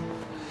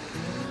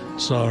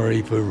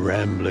 Sorry for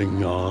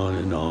rambling on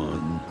and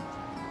on,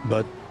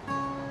 but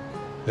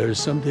there's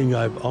something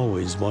I've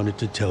always wanted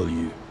to tell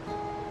you,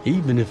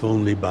 even if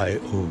only by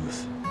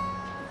oath.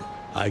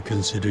 I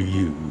consider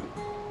you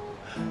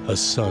a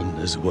son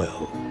as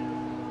well.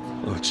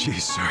 Oh,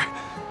 geez, sir.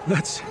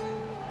 That's...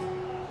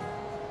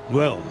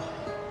 Well,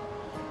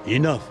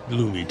 enough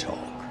gloomy talk.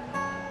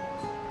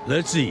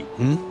 Let's eat,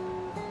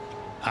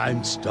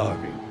 I'm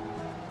starving.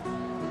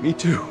 Me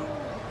too.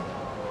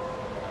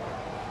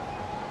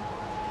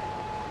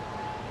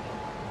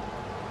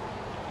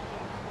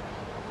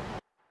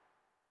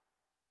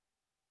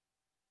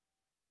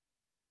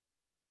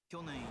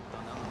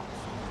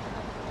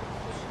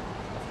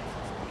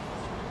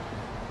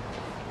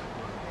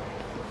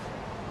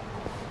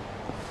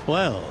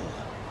 Well,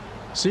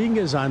 seeing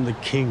as I'm the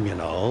king and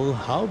all,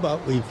 how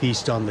about we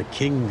feast on the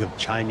king of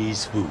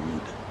Chinese food?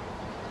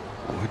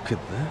 What could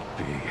that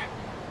be?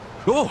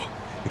 Oh!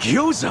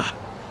 Gyoza!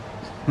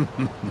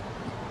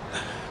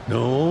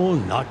 No,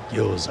 not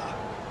gyoza.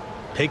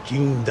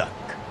 Peking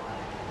duck.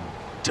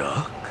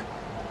 Duck?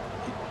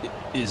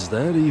 Is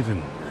that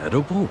even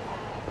edible?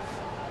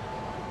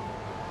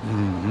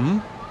 Mm-hmm.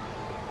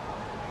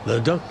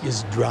 The duck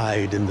is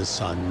dried in the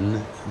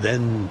sun,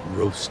 then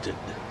roasted.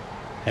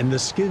 And the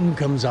skin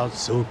comes out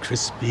so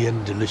crispy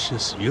and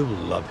delicious, you'll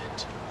love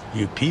it.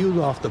 You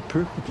peel off the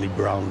perfectly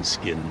brown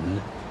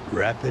skin,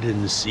 wrap it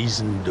in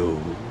seasoned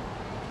dough.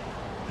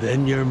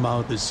 Then your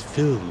mouth is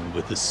filled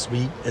with the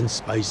sweet and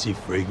spicy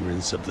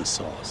fragrance of the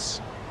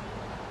sauce.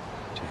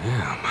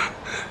 Damn,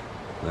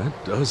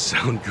 that does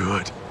sound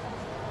good.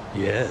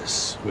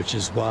 Yes, which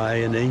is why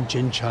in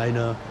ancient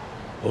China,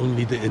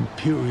 only the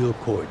imperial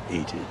court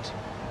ate it.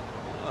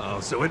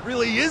 Oh, so it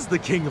really is the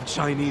king of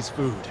Chinese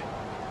food.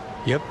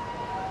 Yep.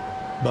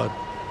 But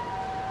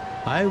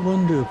I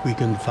wonder if we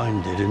can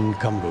find it in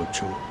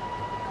Kamurocho.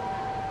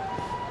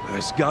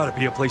 There's gotta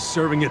be a place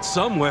serving it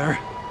somewhere.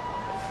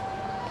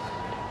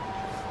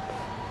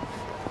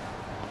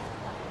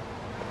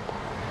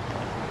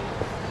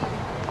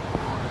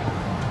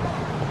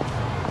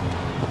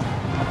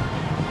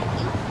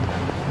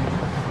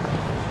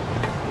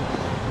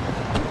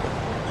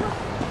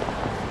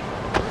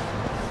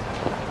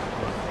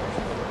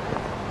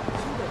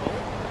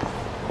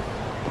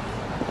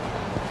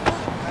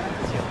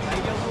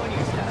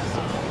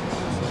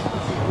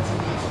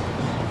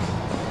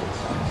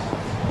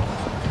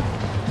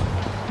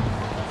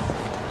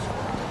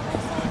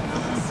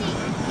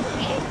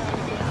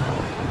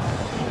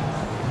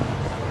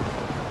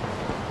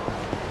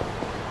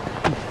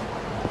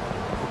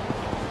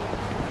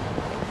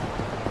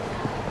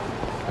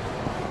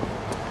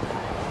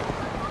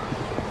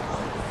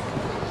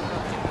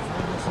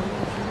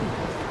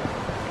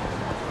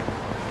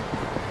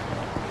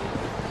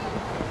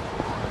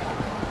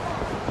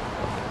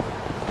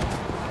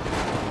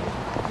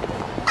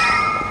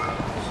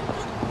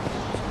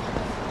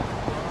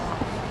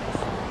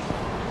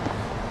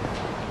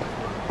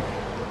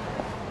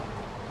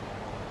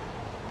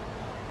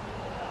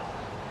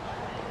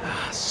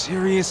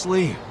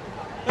 Seriously?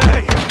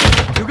 Hey!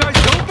 You guys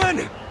open?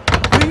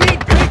 We need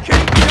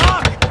bacon,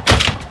 Doc!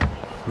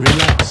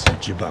 Relax,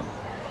 Ichiban.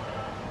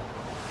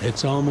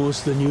 It's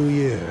almost the new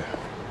year.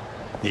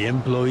 The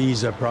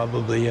employees are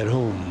probably at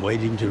home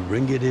waiting to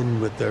ring it in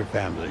with their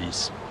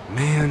families.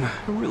 Man,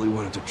 I really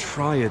wanted to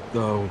try it,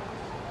 though.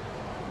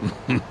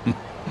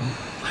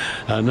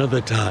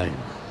 Another time,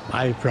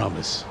 I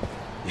promise.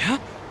 Yeah?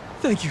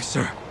 Thank you,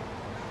 sir.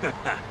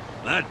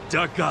 That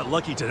duck got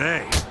lucky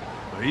today.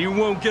 But he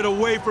won't get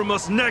away from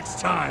us next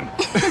time.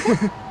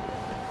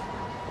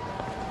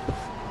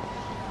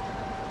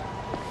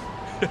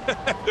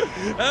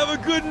 Have a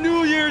good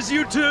New Year's,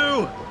 you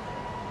two!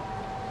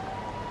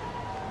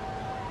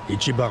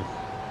 Ichiban,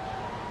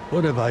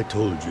 what have I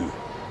told you?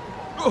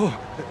 Oh,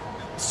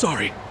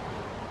 sorry.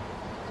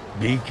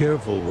 Be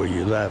careful where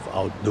you laugh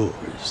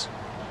outdoors.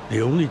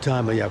 The only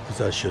time a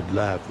Yakuza should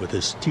laugh with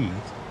his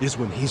teeth is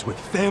when he's with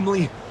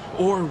family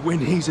or when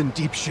he's in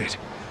deep shit.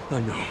 I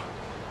know.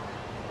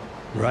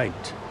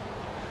 Right.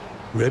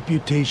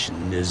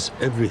 Reputation is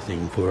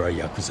everything for a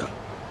Yakuza.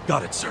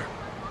 Got it, sir.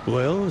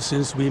 Well,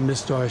 since we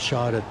missed our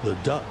shot at the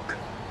duck,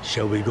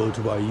 shall we go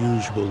to our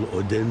usual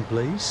Oden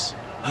place?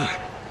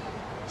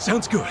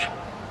 Sounds good.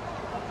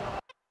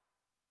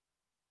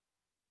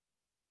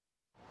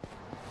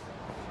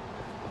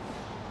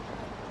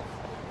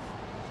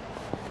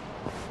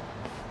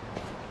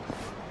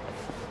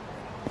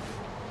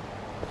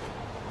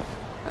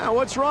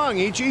 What's wrong,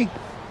 Ichi?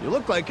 You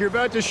look like you're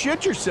about to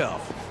shit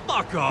yourself.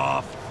 Fuck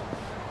off!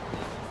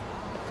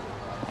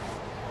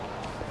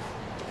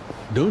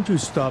 Don't you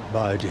stop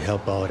by to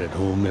help out at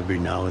home every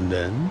now and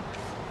then?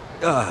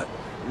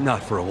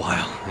 Not for a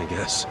while, I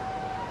guess.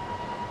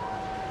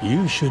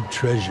 You should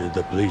treasure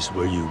the place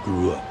where you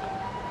grew up.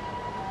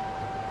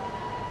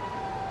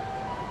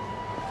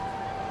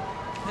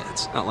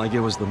 It's not like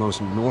it was the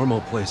most normal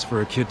place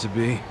for a kid to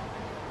be.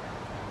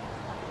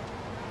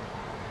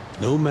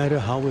 No matter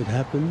how it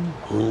happened,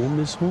 home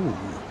is home.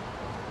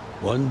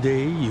 One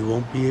day you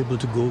won't be able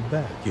to go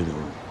back, you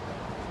know.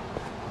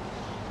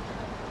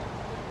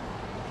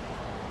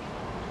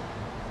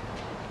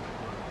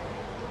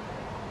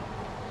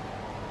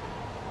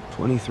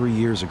 "23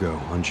 years ago,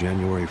 on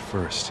January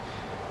 1st,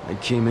 I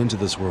came into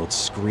this world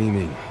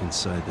screaming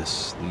inside this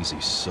sleazy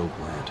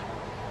soapland.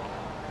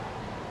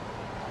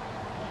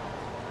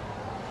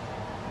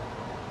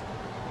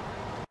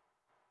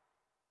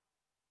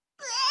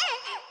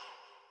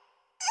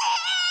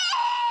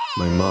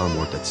 My mom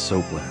worked at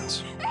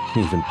Soaplands,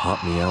 even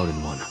popped me out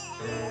in one.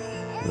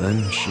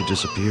 Then she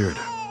disappeared.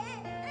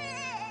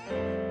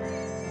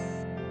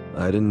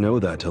 I didn't know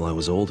that till I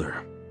was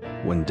older,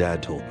 when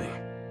Dad told me.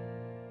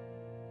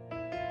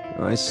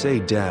 I say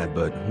Dad,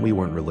 but we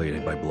weren't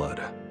related by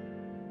blood.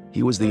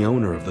 He was the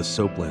owner of the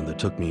soapland that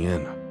took me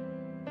in.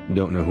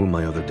 Don't know who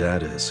my other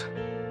dad is.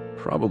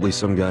 Probably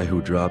some guy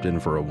who dropped in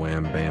for a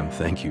wham-bam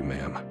thank you,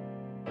 ma'am.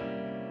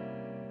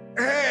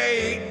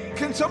 Hey!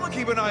 Can someone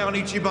keep an eye on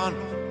Ichiban?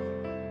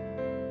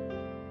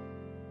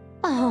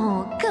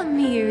 Oh, come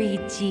here,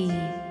 Ichi.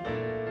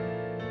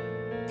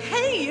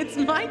 Hey, it's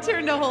my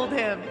turn to hold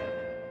him.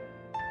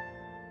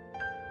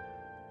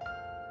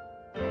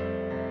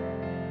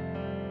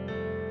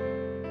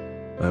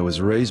 I was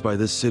raised by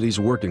this city's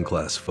working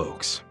class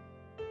folks.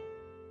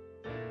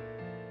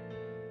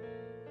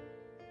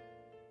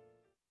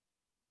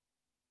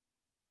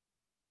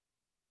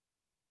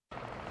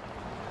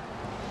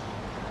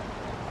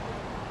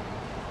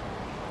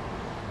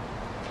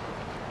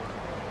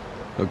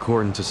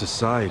 According to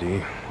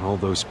society, all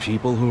those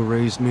people who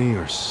raised me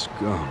are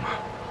scum.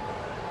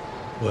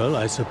 Well,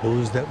 I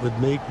suppose that would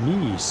make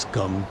me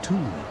scum too.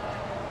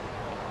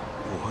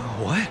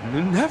 What?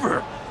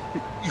 Never!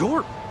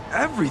 You're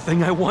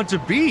everything I want to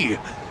be!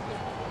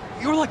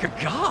 You're like a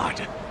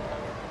god!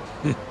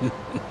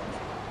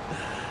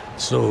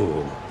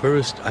 So,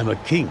 first I'm a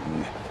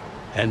king,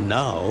 and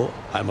now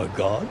I'm a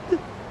god?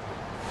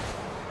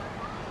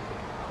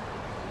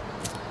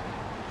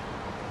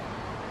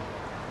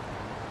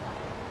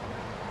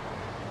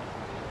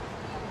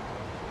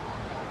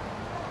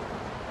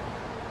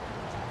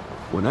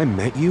 When I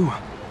met you,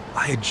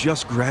 I had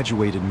just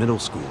graduated middle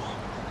school.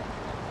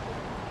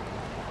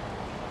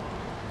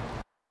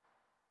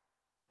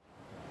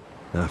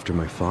 After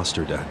my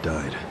foster dad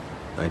died,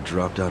 I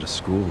dropped out of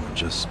school and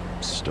just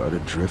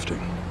started drifting.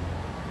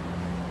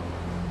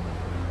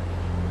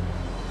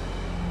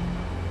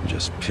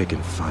 Just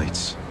picking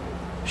fights,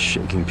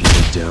 shaking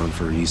people down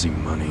for easy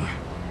money.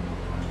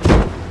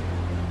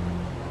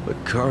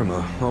 But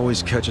karma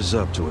always catches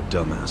up to a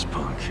dumbass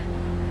punk.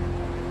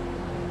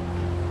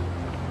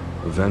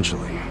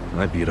 Eventually,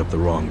 I beat up the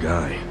wrong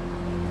guy,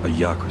 a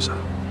Yakuza.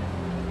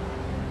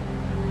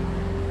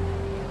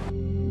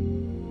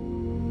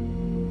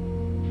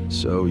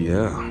 So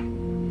yeah,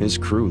 his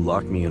crew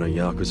locked me in a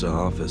Yakuza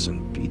office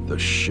and beat the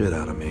shit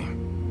out of me.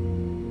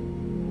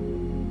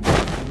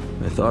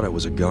 I thought I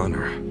was a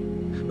goner,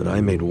 but I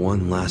made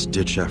one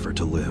last-ditch effort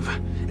to live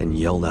and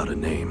yelled out a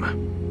name.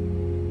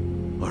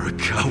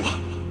 Arakawa.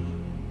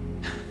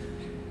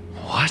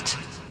 What?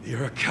 The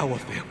Arakawa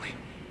family.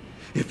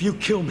 If you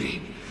kill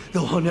me,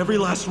 they'll hunt every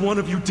last one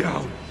of you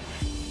down.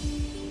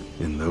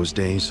 In those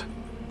days,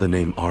 the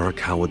name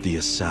Arakawa the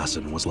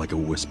Assassin was like a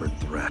whispered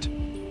threat.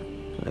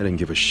 I didn't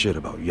give a shit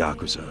about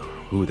Yakuza,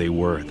 who they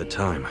were at the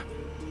time,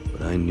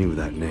 but I knew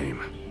that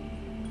name.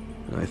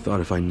 I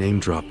thought if I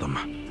name-dropped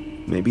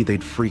them, maybe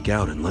they'd freak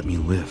out and let me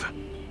live.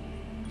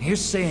 You're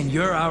saying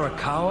you're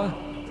Arakawa?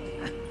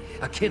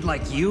 A kid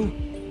like you?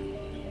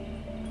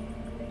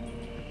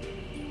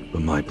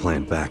 But my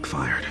plan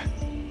backfired.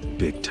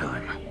 Big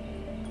time.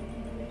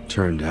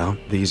 Turned out,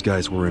 these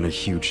guys were in a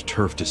huge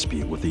turf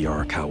dispute with the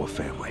Arakawa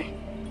family.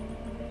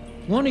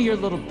 One of your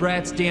little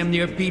brats damn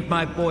near beat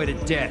my boy to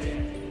death.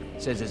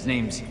 Says his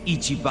name's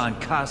Ichiban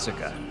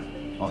Kasuga.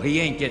 Oh, he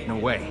ain't getting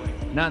away.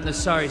 Not in the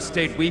sorry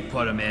state we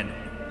put him in.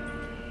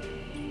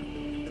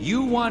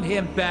 You want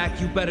him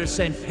back, you better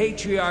send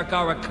Patriarch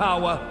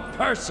Arakawa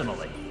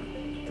personally.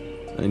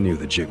 I knew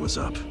the jig was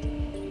up.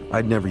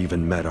 I'd never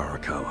even met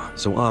Arakawa,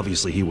 so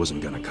obviously he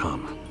wasn't gonna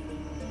come.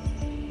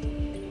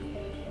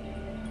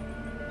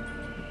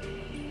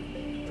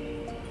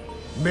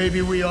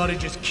 Maybe we ought to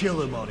just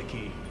kill him,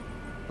 Adachi.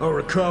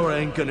 Arakawa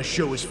ain't gonna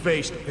show his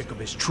face to pick up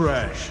his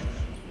trash.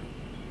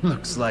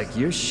 Looks like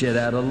you're shit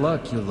out of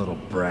luck, you little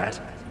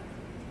brat.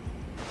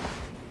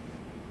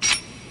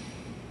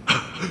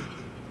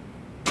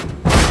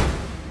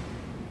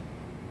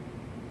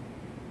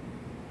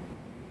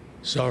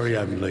 Sorry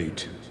I'm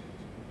late.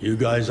 You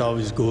guys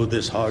always go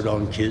this hard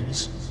on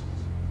kids?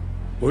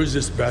 Where's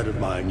this brat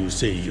of mine you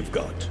say you've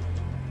got?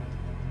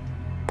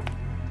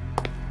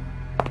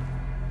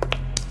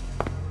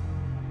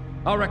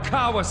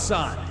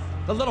 Arakawa-san!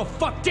 The little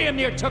fuck damn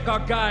near took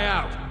our guy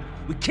out!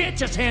 We can't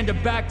just hand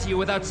him back to you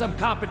without some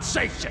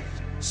compensation!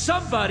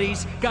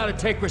 Somebody's gotta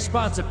take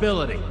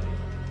responsibility!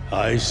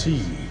 I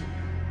see.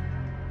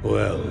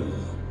 Well,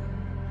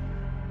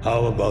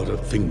 how about a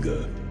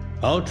finger?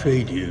 I'll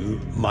trade you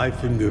my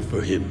finger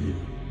for him.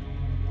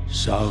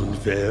 Sound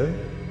fair?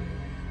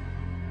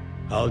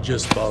 I'll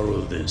just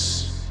borrow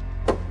this.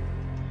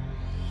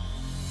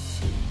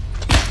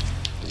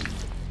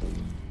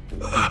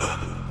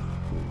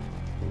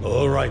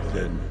 All right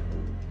then.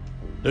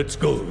 Let's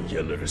go,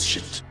 you little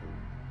shit.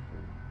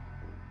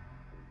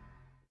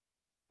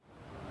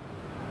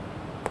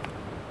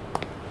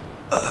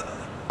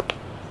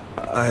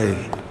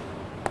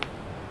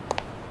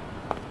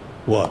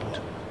 What?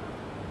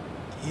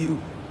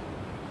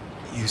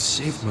 You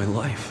saved my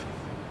life.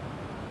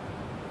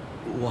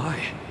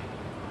 Why?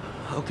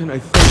 How can I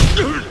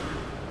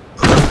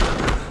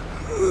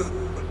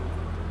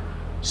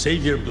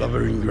Save your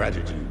blubbering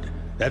gratitude.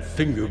 That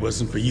finger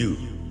wasn't for you.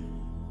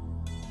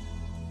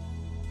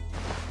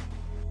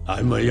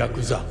 I'm a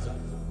Yakuza.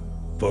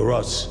 For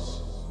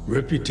us,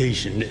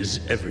 reputation is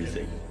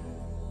everything.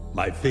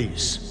 My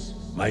face,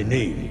 my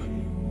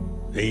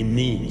name, they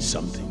mean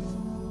something.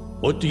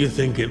 What do you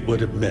think it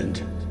would have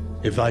meant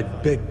if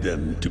I'd begged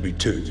them to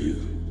return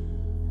you?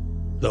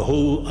 The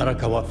whole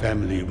Arakawa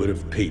family would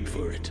have paid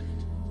for it.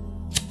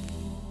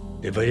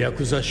 If a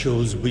Yakuza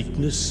shows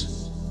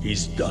weakness,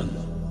 he's done.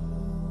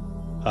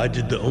 I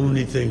did the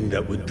only thing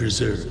that would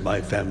preserve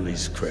my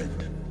family's cred.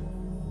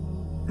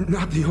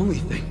 Not the only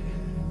thing.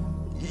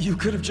 You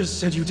could have just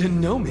said you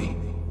didn't know me.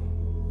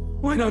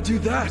 Why not do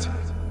that?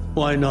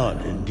 Why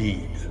not,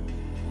 indeed?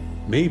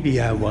 Maybe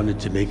I wanted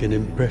to make an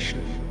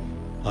impression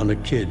on a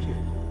kid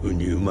who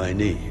knew my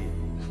name.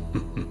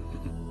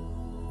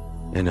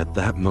 And at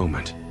that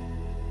moment,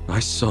 I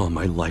saw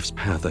my life's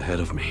path ahead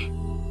of me.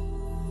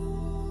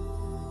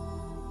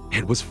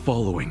 It was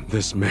following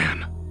this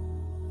man.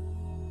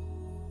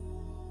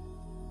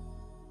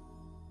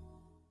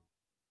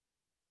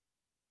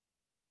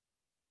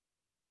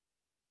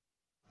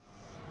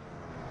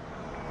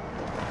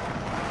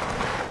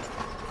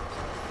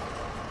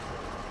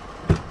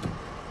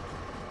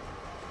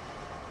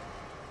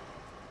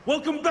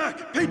 Welcome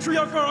back,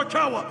 Patriarch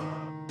Arakawa!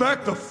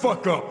 Back the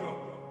fuck up!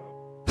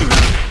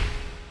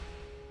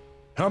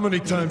 How many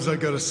times I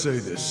gotta say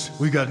this?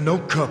 We got no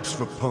cups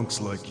for punks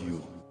like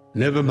you.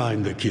 Never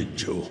mind the kid,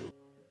 Joe.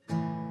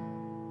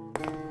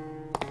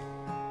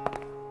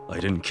 I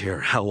didn't care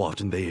how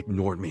often they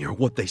ignored me or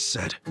what they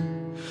said.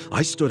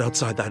 I stood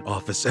outside that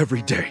office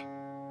every day.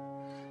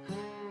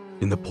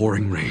 In the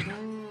pouring rain.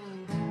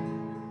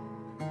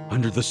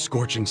 Under the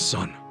scorching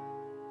sun.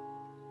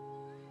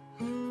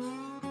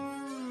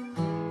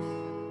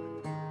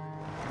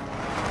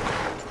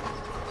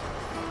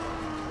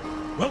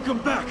 Welcome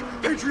back,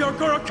 Patriarch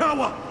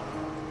Arakawa!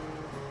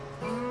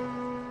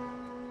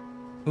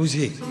 Who's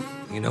he?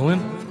 You know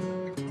him?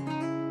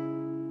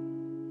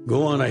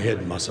 Go on ahead,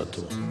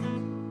 Masato.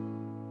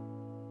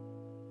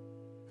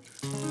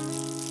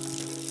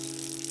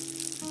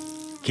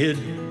 Kid,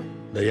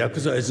 the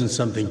Yakuza isn't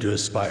something to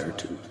aspire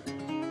to.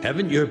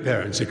 Haven't your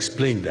parents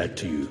explained that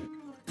to you?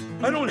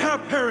 I don't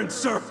have parents,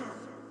 sir!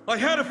 I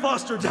had a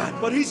foster dad,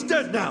 but he's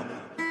dead now!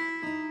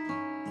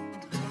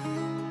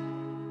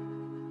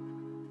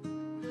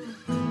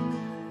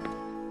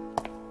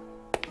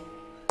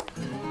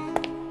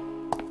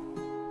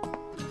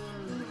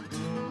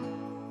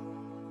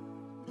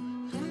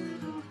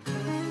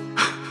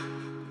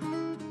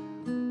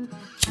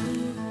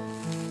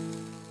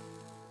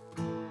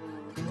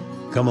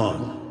 Come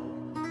on.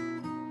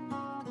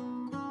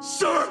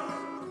 Sir!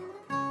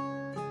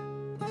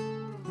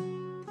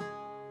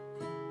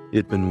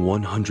 It'd been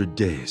 100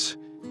 days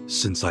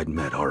since I'd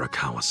met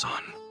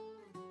Arakawa-san.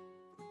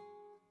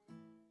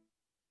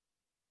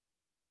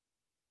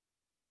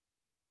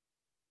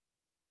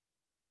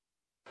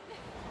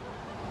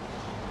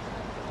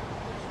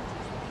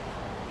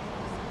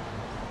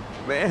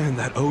 Man,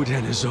 that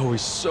Oden is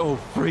always so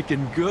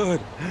freaking good.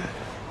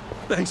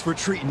 Thanks for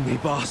treating me,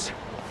 boss.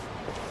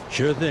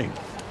 Sure thing.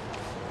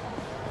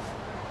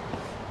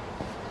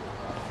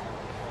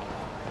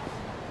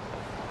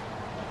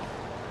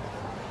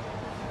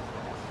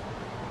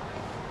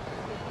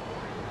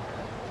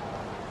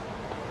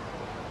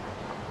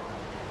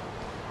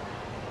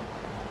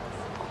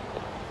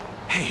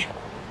 Hey,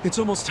 it's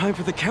almost time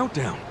for the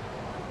countdown.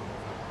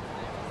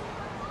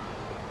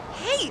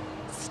 Hey,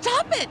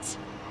 stop it!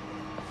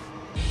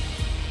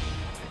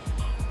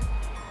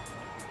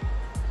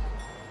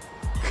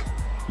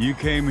 You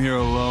came here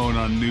alone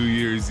on New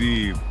Year's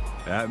Eve.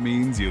 That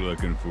means you're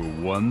looking for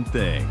one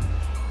thing.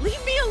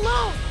 Leave me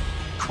alone!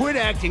 Quit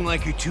acting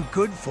like you're too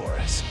good for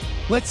us.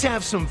 Let's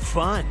have some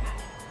fun.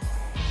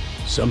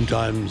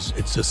 Sometimes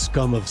it's the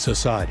scum of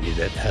society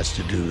that has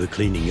to do the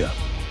cleaning up.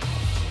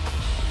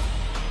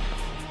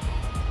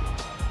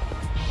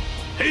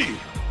 Hey!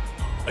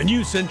 A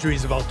new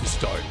century's about to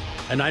start,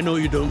 and I know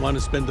you don't want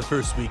to spend the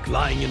first week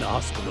lying in a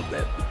hospital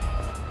bed.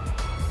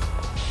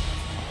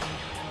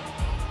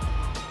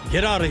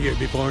 Get out of here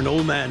before an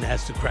old man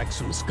has to crack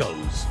some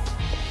skulls.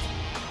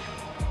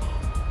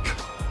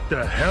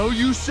 The hell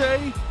you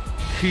say?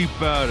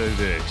 Keep out of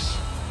this.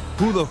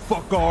 Who the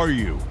fuck are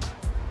you?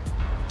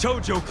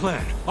 Tojo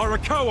clan,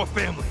 Arakawa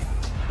family.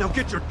 Now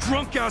get your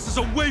drunk asses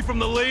away from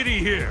the lady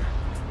here.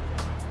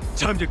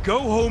 Time to go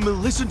home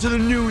and listen to the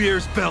New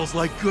Year's bells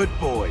like good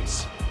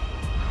boys.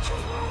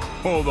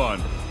 Hold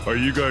on. Are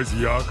you guys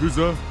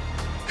Yakuza?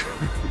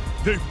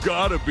 They've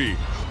gotta be.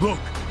 Look,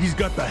 he's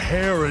got the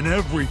hair and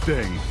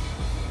everything.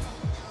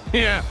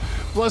 Yeah,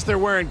 plus they're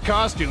wearing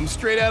costumes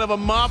straight out of a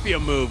mafia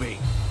movie.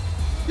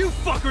 You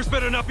fuckers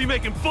better not be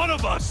making fun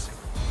of us!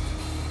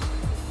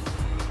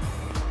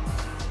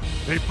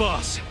 Hey,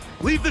 boss,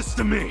 leave this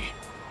to me.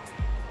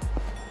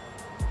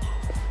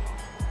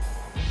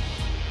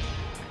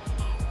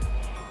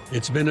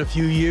 It's been a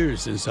few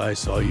years since I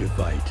saw you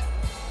fight.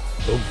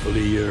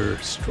 Hopefully you're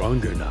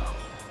stronger now.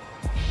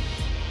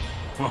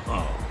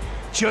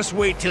 Just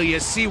wait till you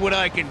see what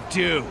I can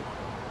do.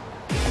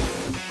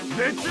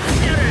 That's it!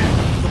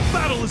 The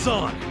battle is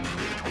on!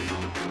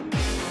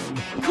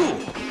 Cool!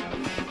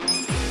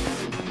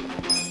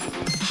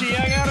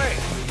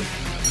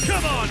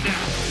 Come on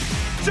now!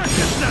 Check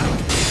this out!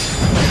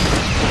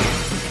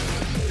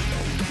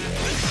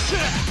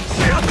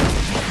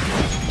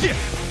 Yeah!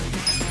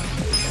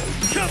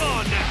 Come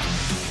on now!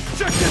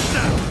 Check this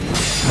out!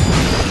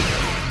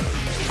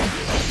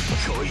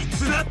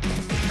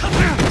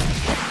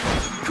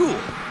 Cool!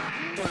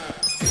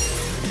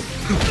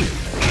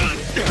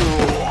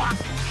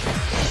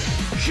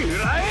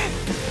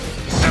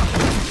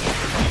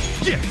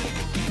 Yeah!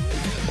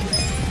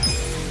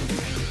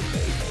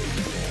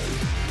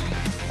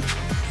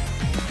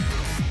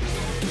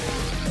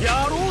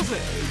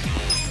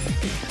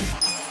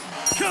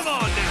 Come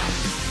on now!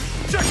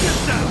 Check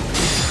this out!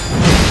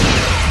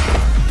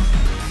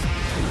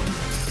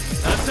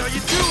 That's how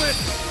you do it!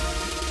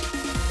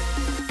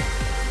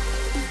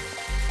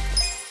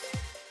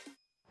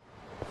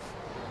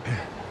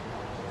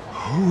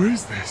 Who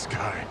is this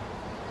guy?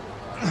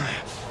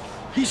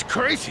 He's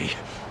crazy.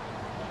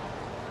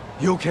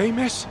 You okay,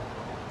 miss?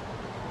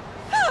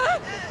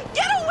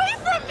 Get away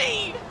from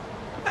me!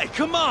 Hey,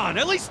 come on!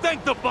 At least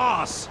thank the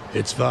boss!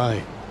 It's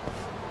fine.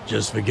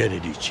 Just forget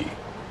it, Ichi.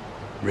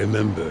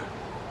 Remember,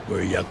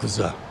 we're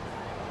Yakuza.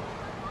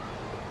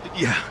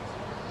 Yeah,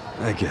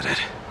 I get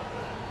it.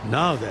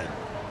 Now then,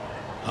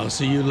 I'll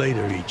see you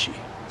later, Ichi.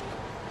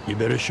 You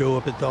better show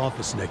up at the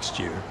office next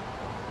year.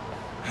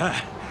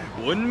 Ha!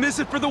 Wouldn't miss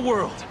it for the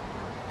world.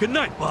 Good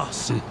night,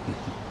 boss.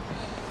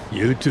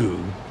 You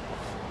too.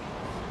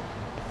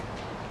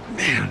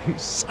 Man,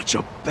 he's such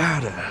a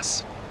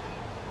badass.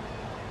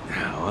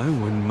 Now, I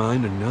wouldn't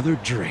mind another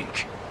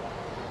drink.